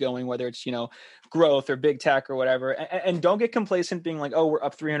money's going, whether it's, growth or big tech or whatever. And don't get complacent being like, oh, we're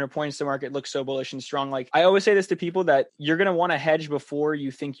up 300 points. The market looks so bullish and strong. Like I always say this to people, that you're going to want to hedge before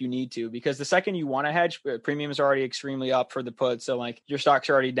you think you need to, because the second you want to hedge, premiums are already extremely up for the put. So like your stocks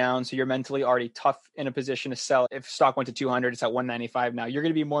are already down. So you're mentally already tough in a position to sell. If stock went to 200, it's at 195 now. You're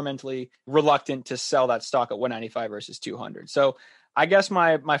going to be more mentally reluctant to sell that stock at 195 versus 200. So I guess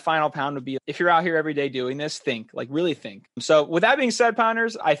my final pound would be, if you're out here every day doing this, really think. So with that being said,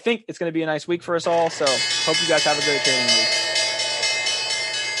 pounders, I think it's going to be a nice week for us all. So hope you guys have a great trading week.